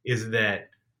find is that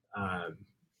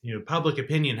public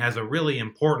opinion has a really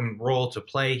important role to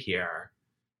play here.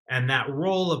 And that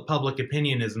role of public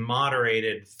opinion is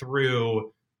moderated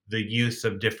through the use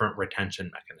of different retention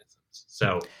mechanisms.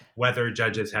 So whether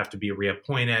judges have to be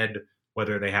reappointed,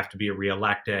 whether they have to be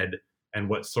reelected, and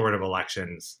what sort of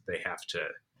elections they have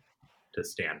to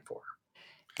stand for.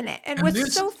 And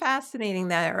what's so fascinating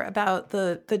there about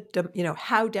the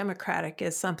how democratic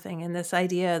is something, and this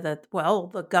idea that, well,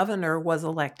 the governor was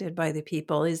elected by the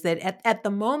people, is that at the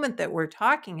moment that we're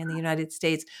talking in the United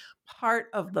States, part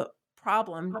of the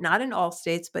problem, not in all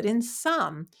states, but in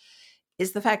some,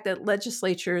 is the fact that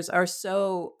legislatures are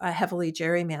so heavily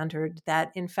gerrymandered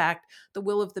that, in fact, the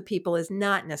will of the people is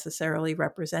not necessarily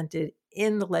represented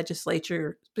in the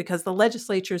legislature, because the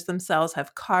legislatures themselves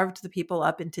have carved the people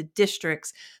up into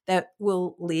districts that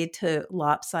will lead to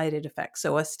lopsided effects.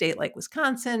 So a state like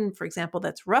Wisconsin, for example,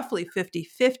 that's roughly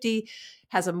 50-50,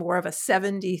 has a more of a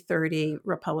 70-30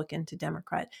 Republican to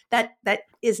Democrat. That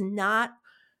is not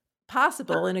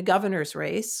possible in a governor's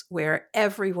race where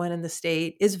everyone in the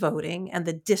state is voting and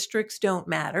the districts don't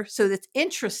matter. So it's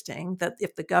interesting that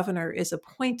if the governor is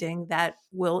appointing, that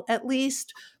will at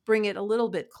least bring it a little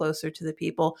bit closer to the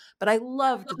people. But I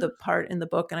loved the part in the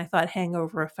book, and I thought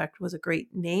Hangover Effect was a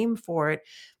great name for it,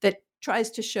 that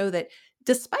tries to show that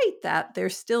despite that, there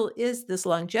still is this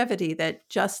longevity that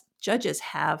just judges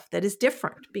have that is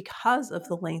different because of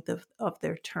the length of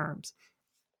their terms.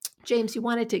 James, you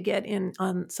wanted to get in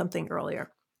on something earlier.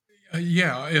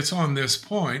 Yeah, it's on this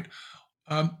point.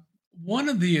 One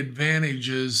of the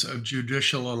advantages of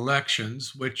judicial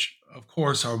elections, which of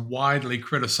course are widely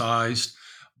criticized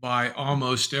by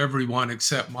almost everyone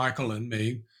except Michael and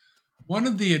me, one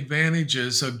of the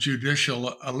advantages of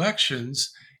judicial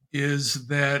elections is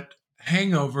that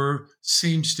hangover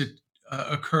seems to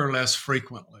occur less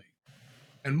frequently.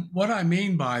 And what I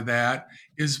mean by that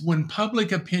is when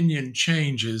public opinion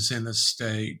changes in a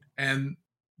state, and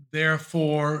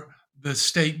therefore the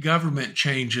state government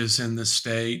changes in the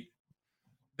state,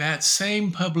 that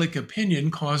same public opinion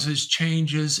causes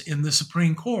changes in the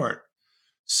Supreme Court.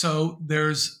 So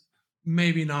there's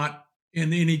maybe not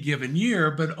in any given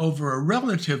year, but over a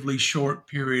relatively short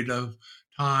period of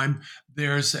time,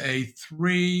 there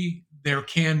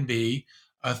can be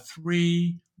a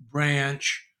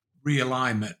 3-branch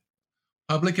realignment.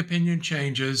 Public opinion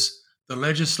changes, the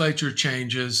legislature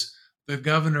changes, the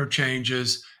governor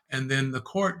changes, and then the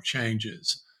court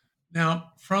changes.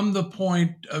 Now, from the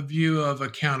point of view of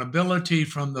accountability,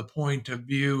 from the point of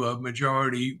view of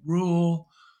majority rule,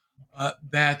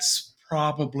 that's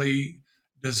probably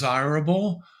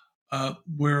desirable.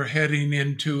 We're heading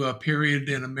into a period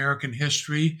in American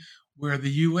history where the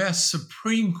U.S.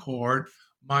 Supreme Court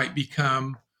might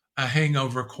become a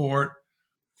hangover court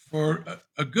for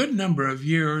a good number of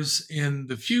years in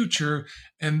the future,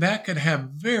 and that could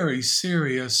have very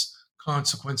serious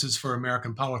consequences for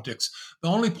American politics. The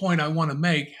only point I want to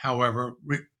make, however,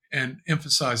 and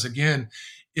emphasize again,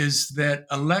 is that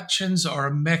elections are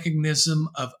a mechanism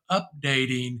of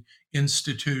updating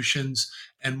institutions,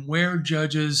 and where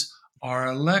judges are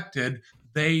elected,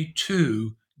 they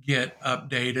too get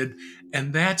updated.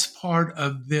 And that's part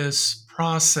of this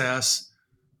process.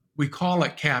 We call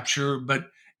it capture, but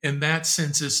in that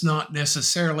sense, it's not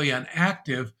necessarily an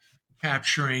active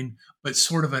capturing, but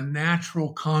sort of a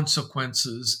natural consequence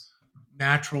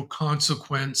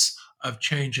of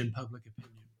change in public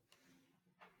opinion.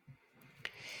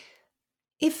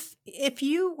 If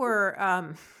you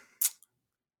were,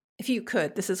 if you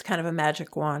could, this is kind of a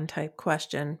magic wand type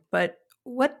question, but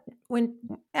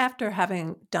after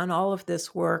having done all of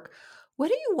this work, what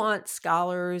do you want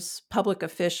scholars, public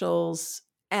officials,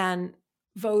 and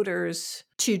voters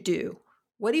to do?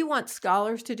 What do you want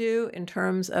scholars to do in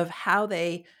terms of how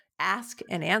they ask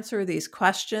and answer these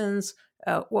questions?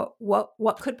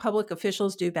 What could public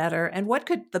officials do better, and what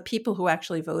could the people who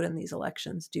actually vote in these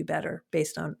elections do better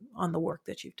based on the work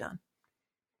that you've done?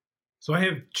 So I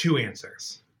have two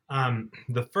answers.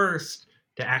 The first,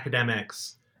 to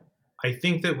academics, I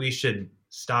think that we should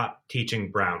stop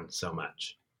teaching Brown so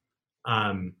much.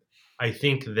 I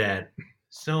think that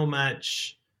so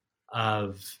much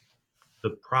of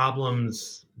the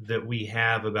problems that we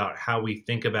have about how we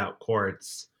think about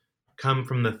courts come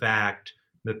from the fact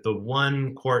that the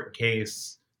one court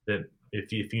case that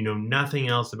if you know nothing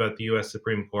else about the U.S.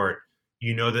 Supreme Court,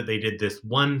 you know that they did this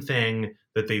one thing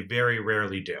that they very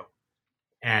rarely do.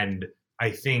 And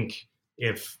I think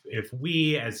if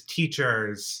we as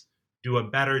teachers do a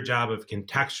better job of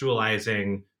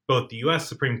contextualizing both the U.S.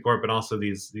 Supreme Court, but also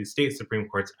these state Supreme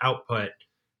Court's output,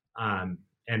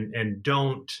 and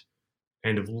don't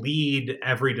kind of lead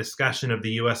every discussion of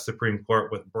the U.S. Supreme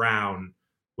Court with Brown,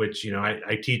 which,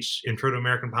 I teach Intro to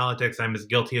American Politics. I'm as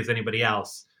guilty as anybody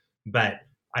else. But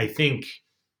I think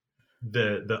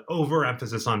the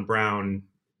overemphasis on Brown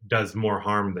does more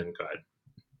harm than good.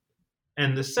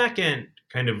 And the second,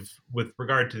 kind of with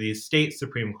regard to these state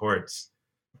Supreme Courts,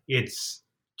 it's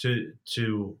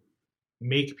to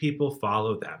make people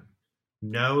follow them.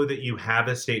 Know that you have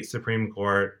a state Supreme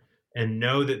Court, and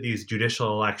know that these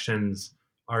judicial elections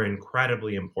are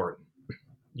incredibly important.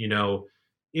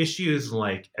 Issues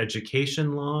like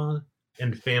education law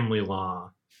and family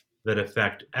law that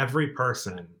affect every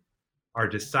person are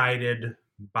decided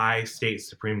by state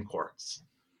Supreme Courts.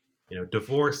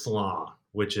 Divorce law,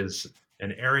 which is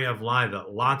an area of law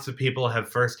that lots of people have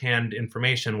firsthand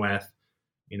information with.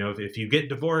 If you get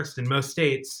divorced in most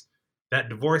states, that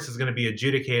divorce is going to be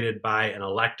adjudicated by an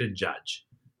elected judge.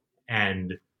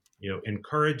 And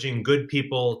encouraging good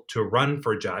people to run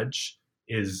for judge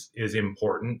is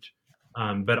important,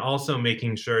 but also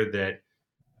making sure that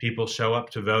people show up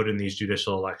to vote in these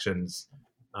judicial elections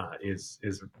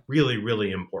is really,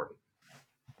 really important.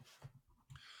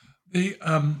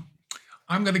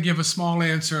 I'm going to give a small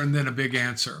answer and then a big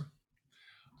answer.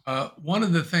 One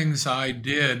of the things I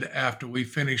did after we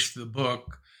finished the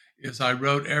book is I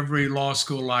wrote every law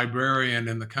school librarian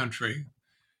in the country.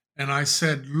 And I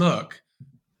said, look,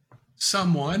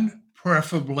 someone,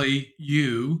 preferably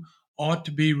you, ought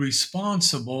to be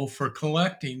responsible for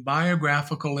collecting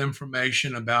biographical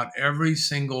information about every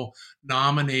single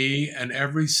nominee and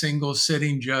every single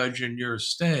sitting judge in your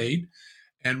state.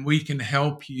 And we can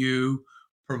help you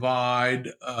provide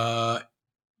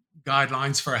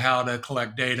guidelines for how to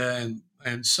collect data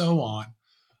and so on.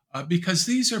 Because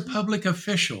these are public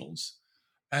officials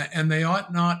and they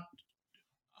ought not,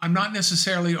 I'm not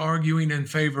necessarily arguing in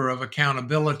favor of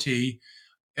accountability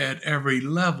at every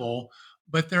level,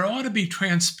 but there ought to be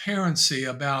transparency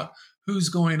about who's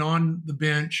going on the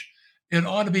bench. It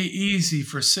ought to be easy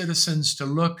for citizens to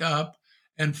look up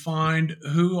and find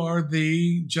who are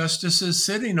the justices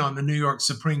sitting on the New York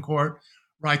Supreme Court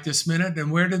right this minute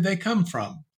and where did they come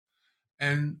from.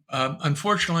 And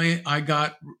unfortunately, I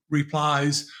got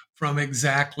replies from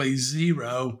exactly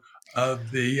zero of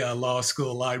the law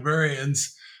school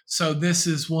librarians. So this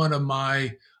is one of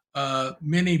my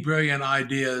many brilliant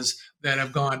ideas that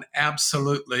have gone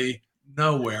absolutely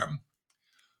nowhere.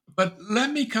 But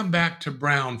let me come back to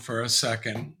Brown for a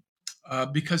second,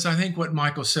 because I think what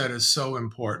Michael said is so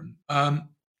important.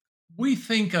 We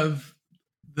think of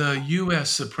the U.S.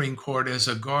 Supreme Court as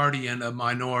a guardian of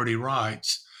minority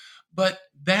rights, but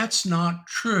that's not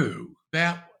true.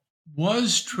 That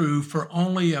was true for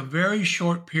only a very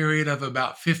short period of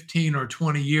about 15 or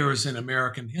 20 years in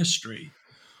American history.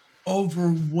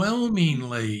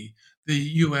 Overwhelmingly, the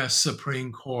U.S.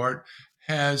 Supreme Court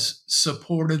has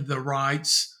supported the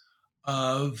rights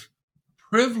of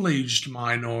privileged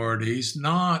minorities,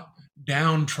 not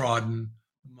downtrodden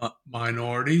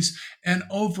minorities, and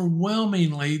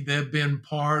overwhelmingly they've been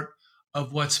part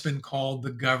of what's been called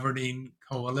the governing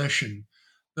coalition.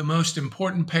 The most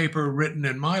important paper written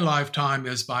in my lifetime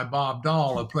is by Bob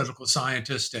Dahl, a political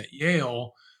scientist at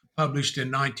Yale, published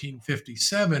in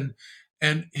 1957.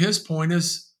 And his point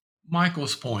is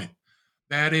Michael's point.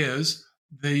 That is,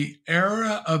 the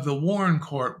era of the Warren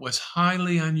Court was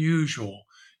highly unusual.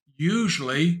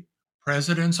 Usually,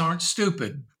 presidents aren't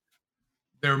stupid.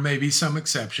 There may be some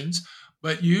exceptions,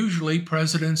 but usually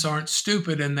presidents aren't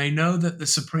stupid and they know that the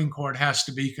Supreme Court has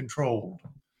to be controlled.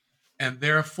 And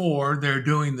therefore, they're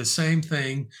doing the same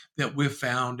thing that we've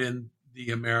found in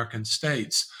the American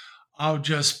states. I'll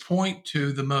just point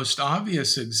to the most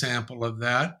obvious example of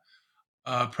that.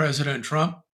 President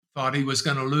Trump thought he was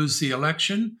going to lose the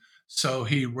election, so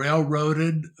he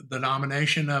railroaded the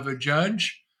nomination of a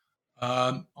judge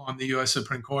on the U.S.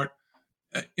 Supreme Court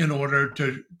in order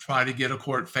to try to get a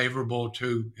court favorable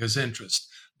to his interest.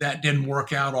 That didn't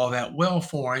work out all that well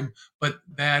for him, but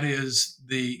that is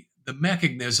the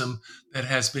mechanism that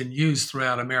has been used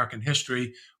throughout American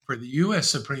history for the U.S.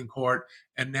 Supreme Court,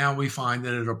 and now we find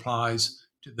that it applies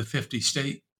to the 50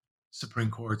 state Supreme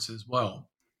Courts as well.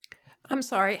 I'm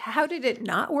sorry, how did it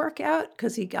not work out?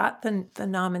 Because he got the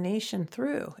nomination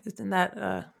through. Isn't that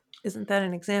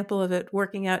an example of it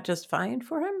working out just fine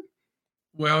for him?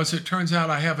 Well, as it turns out,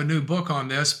 I have a new book on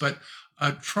this, but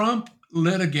Trump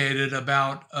litigated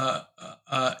about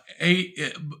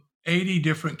 80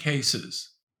 different cases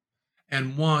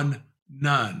and won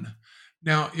none.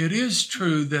 Now, it is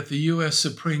true that the U.S.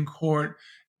 Supreme Court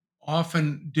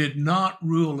often did not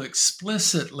rule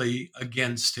explicitly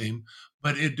against him,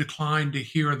 but it declined to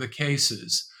hear the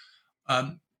cases.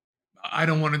 I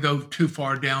don't want to go too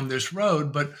far down this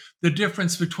road, but the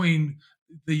difference between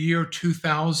the year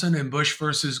 2000 and Bush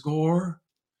versus Gore,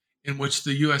 in which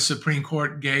the U.S. Supreme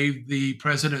Court gave the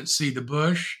presidency to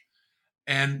Bush,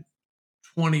 and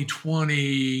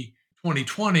 2020,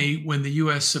 when the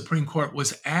U.S. Supreme Court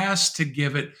was asked to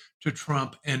give it to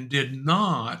Trump and did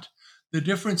not, the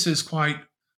difference is quite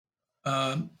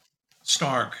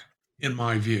stark, in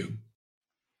my view.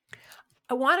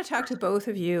 I want to talk to both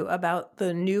of you about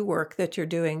the new work that you're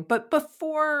doing. But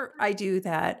before I do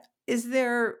that, is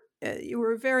there you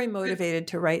were very motivated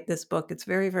to write this book. It's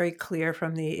very, very clear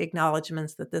from the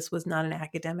acknowledgments that this was not an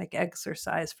academic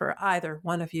exercise for either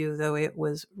one of you, though it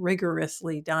was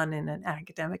rigorously done in an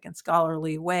academic and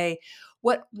scholarly way.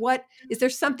 What is there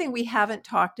something we haven't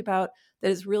talked about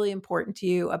that is really important to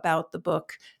you about the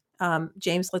book?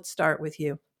 James, let's start with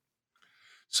you.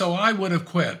 So I would have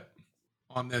quit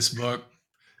on this book,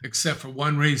 except for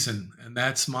one reason, and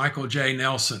that's Michael J.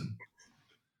 Nelson.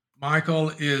 Michael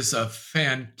is a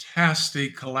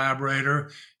fantastic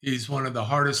collaborator. He's one of the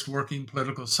hardest working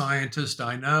political scientists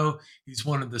I know. He's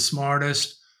one of the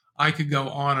smartest. I could go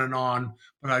on,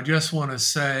 but I just want to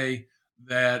say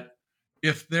that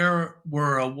if there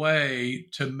were a way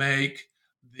to make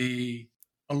the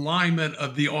alignment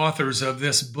of the authors of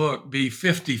this book be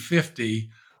 50-50,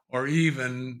 or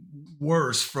even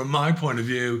worse from my point of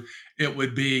view, it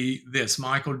would be this.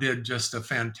 Michael did just a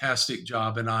fantastic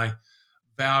job, and I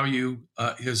value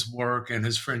his work and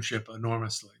his friendship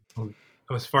enormously. That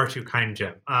was far too kind,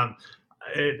 Jim. And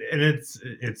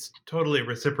it's totally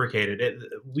reciprocated.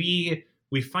 We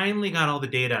finally got all the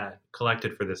data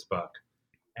collected for this book,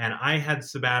 and I had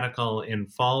sabbatical in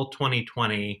fall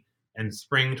 2020 and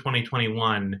spring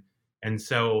 2021, and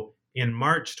so in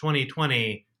March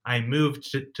 2020 I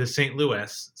moved to St.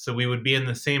 Louis so we would be in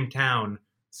the same town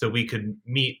so we could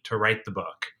meet to write the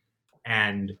book.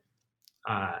 And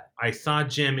I saw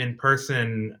Jim in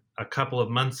person a couple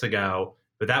of months ago,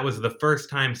 but that was the first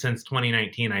time since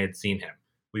 2019 I had seen him.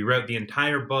 We wrote the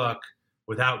entire book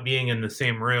without being in the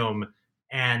same room.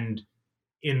 And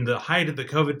in the height of the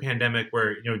COVID pandemic,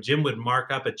 where Jim would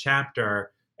mark up a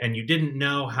chapter and you didn't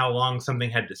know how long something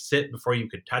had to sit before you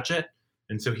could touch it.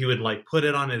 And so he would put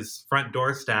it on his front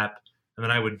doorstep, and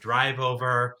then I would drive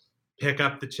over, pick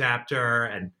up the chapter.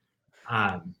 And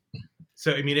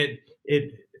so, I mean,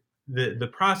 the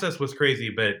process was crazy,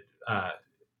 but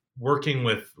working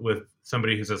with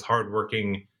somebody who's as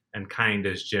hardworking and kind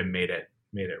as Jim made it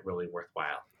really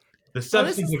worthwhile. The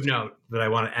substantive note that I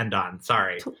want to end on,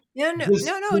 sorry. No,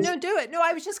 do it. No,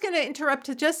 I was just going to interrupt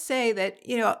to just say that,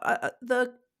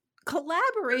 the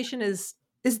collaboration is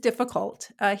difficult.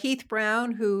 Heath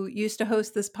Brown, who used to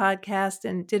host this podcast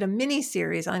and did a mini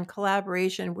series on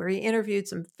collaboration where he interviewed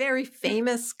some very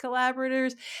famous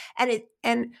collaborators, and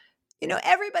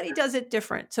everybody does it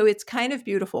different. So it's kind of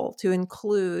beautiful to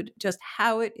include just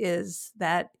how it is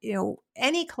that,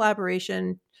 any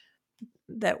collaboration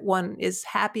that one is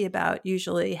happy about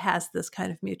usually has this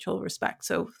kind of mutual respect.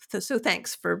 So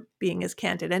thanks for being as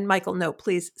candid. And Michael, no,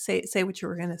 please say what you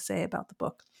were going to say about the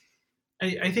book.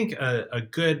 I think a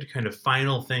good kind of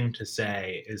final thing to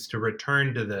say is to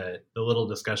return to the little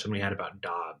discussion we had about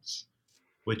Dobbs,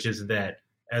 which is that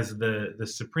as the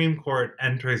Supreme Court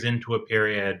enters into a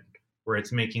period where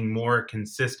it's making more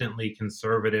consistently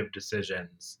conservative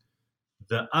decisions,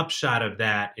 the upshot of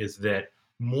that is that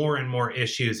more and more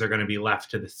issues are going to be left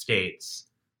to the states,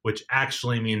 which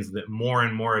actually means that more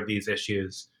and more of these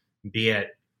issues, be it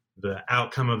the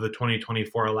outcome of the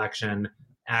 2024 election,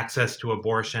 access to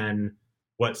abortion,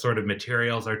 what sort of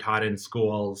materials are taught in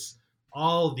schools,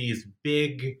 all these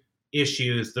big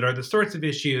issues that are the sorts of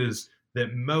issues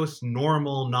that most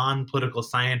normal non-political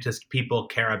scientist people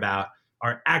care about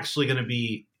are actually going to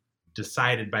be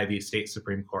decided by these state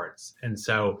Supreme Courts. And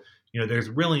so, there's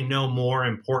really no more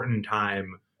important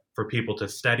time for people to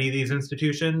study these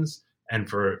institutions and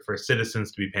for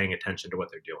citizens to be paying attention to what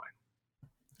they're doing.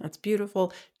 That's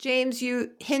beautiful. James,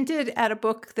 you hinted at a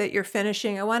book that you're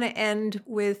finishing. I want to end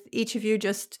with each of you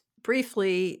just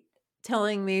briefly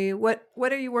telling me what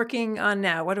are you working on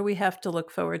now? What do we have to look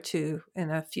forward to in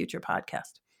a future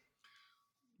podcast?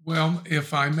 Well,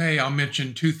 if I may, I'll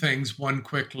mention two things, one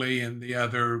quickly and the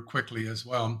other quickly as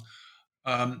well.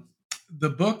 The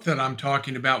book that I'm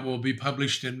talking about will be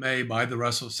published in May by the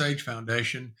Russell Sage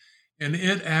Foundation, and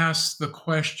it asks the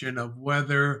question of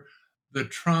whether the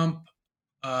Trump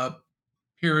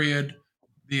period,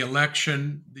 the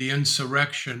election, the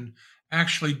insurrection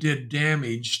actually did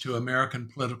damage to American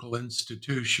political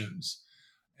institutions.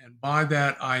 And by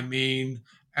that, I mean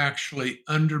actually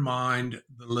undermined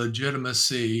the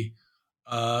legitimacy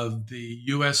of the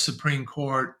U.S. Supreme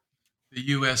Court, the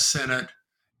U.S. Senate,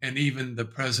 and even the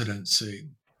presidency.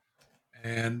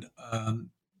 And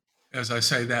as I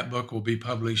say, that book will be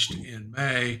published in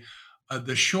May.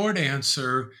 The short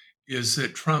answer is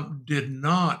that Trump did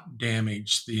not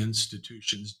damage the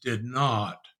institutions, did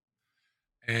not.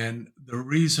 And the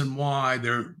reason why,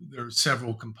 there are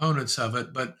several components of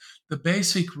it, but the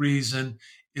basic reason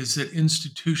is that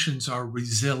institutions are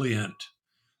resilient.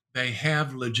 They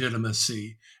have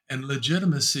legitimacy, and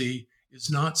legitimacy is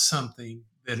not something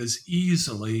that is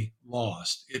easily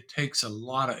lost. It takes a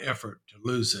lot of effort to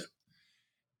lose it.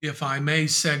 if I may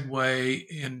segue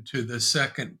into the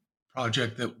second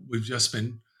project that we've just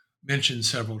been mentioned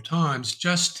several times,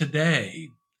 just today,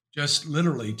 just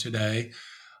literally today,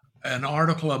 an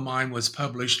article of mine was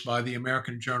published by the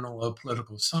American Journal of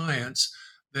Political Science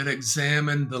that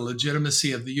examined the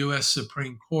legitimacy of the U.S.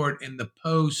 Supreme Court in the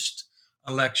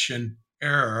post-election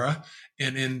era,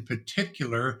 and in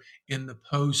particular in the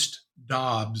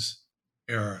post-Dobbs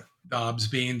era, Dobbs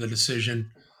being the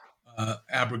decision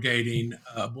abrogating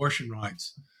abortion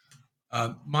rights.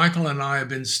 Michael and I have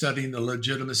been studying the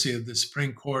legitimacy of the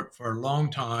Supreme Court for a long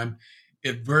time.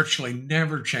 It virtually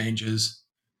never changes.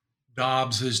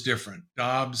 Dobbs is different.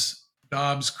 Dobbs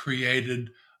created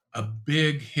a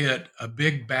big hit, a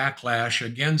big backlash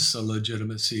against the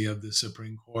legitimacy of the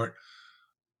Supreme Court,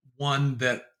 one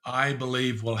that I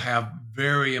believe will have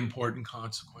very important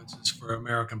consequences for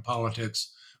American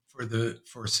politics for the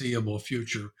foreseeable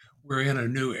future. We're in a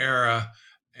new era,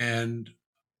 and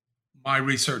my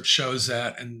research shows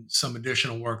that, and some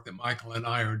additional work that Michael and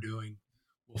I are doing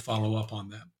will follow up on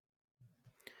that.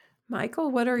 Michael,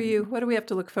 what do we have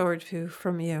to look forward to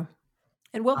from you?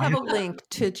 And we'll have a link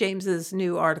to James's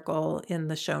new article in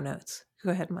the show notes.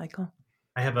 Go ahead, Michael.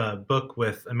 I have a book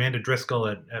with Amanda Driscoll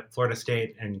at Florida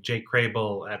State and Jake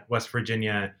Crable at West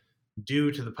Virginia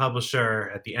due to the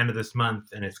publisher at the end of this month,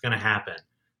 and it's going to happen.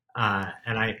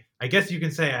 And I guess you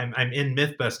can say I'm in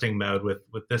myth busting mode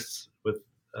with this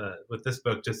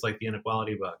book, just like the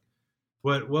Inequality book.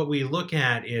 What we look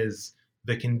at is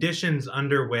the conditions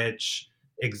under which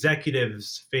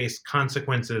executives face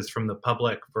consequences from the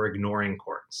public for ignoring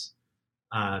courts.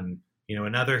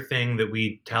 Another thing that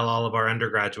we tell all of our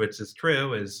undergraduates is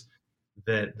true is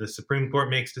that the Supreme Court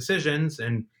makes decisions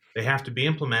and they have to be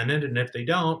implemented. And if they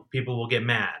don't, people will get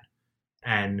mad.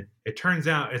 And it turns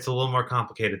out it's a little more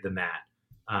complicated than that.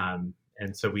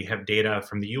 And so we have data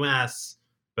from the US,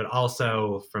 but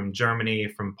also from Germany,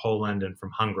 from Poland, and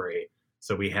from Hungary.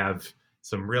 So we have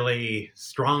some really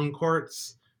strong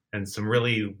courts and some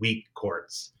really weak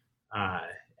courts.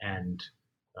 And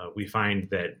we find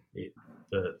that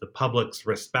the public's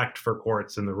respect for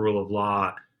courts and the rule of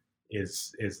law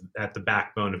is at the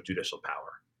backbone of judicial power.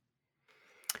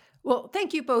 Well,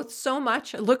 thank you both so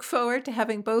much. I look forward to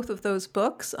having both of those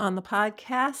books on the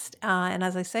podcast. And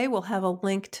as I say, we'll have a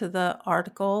link to the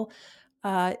article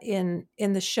in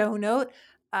the show note.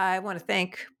 I want to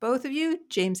thank both of you,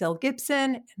 James L.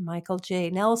 Gibson and Michael J.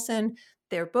 Nelson.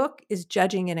 Their book is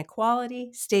Judging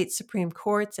Inequality, State Supreme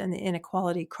Courts and the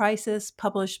Inequality Crisis,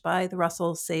 published by the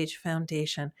Russell Sage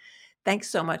Foundation. Thanks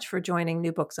so much for joining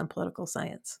New Books in Political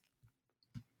Science.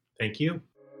 Thank you.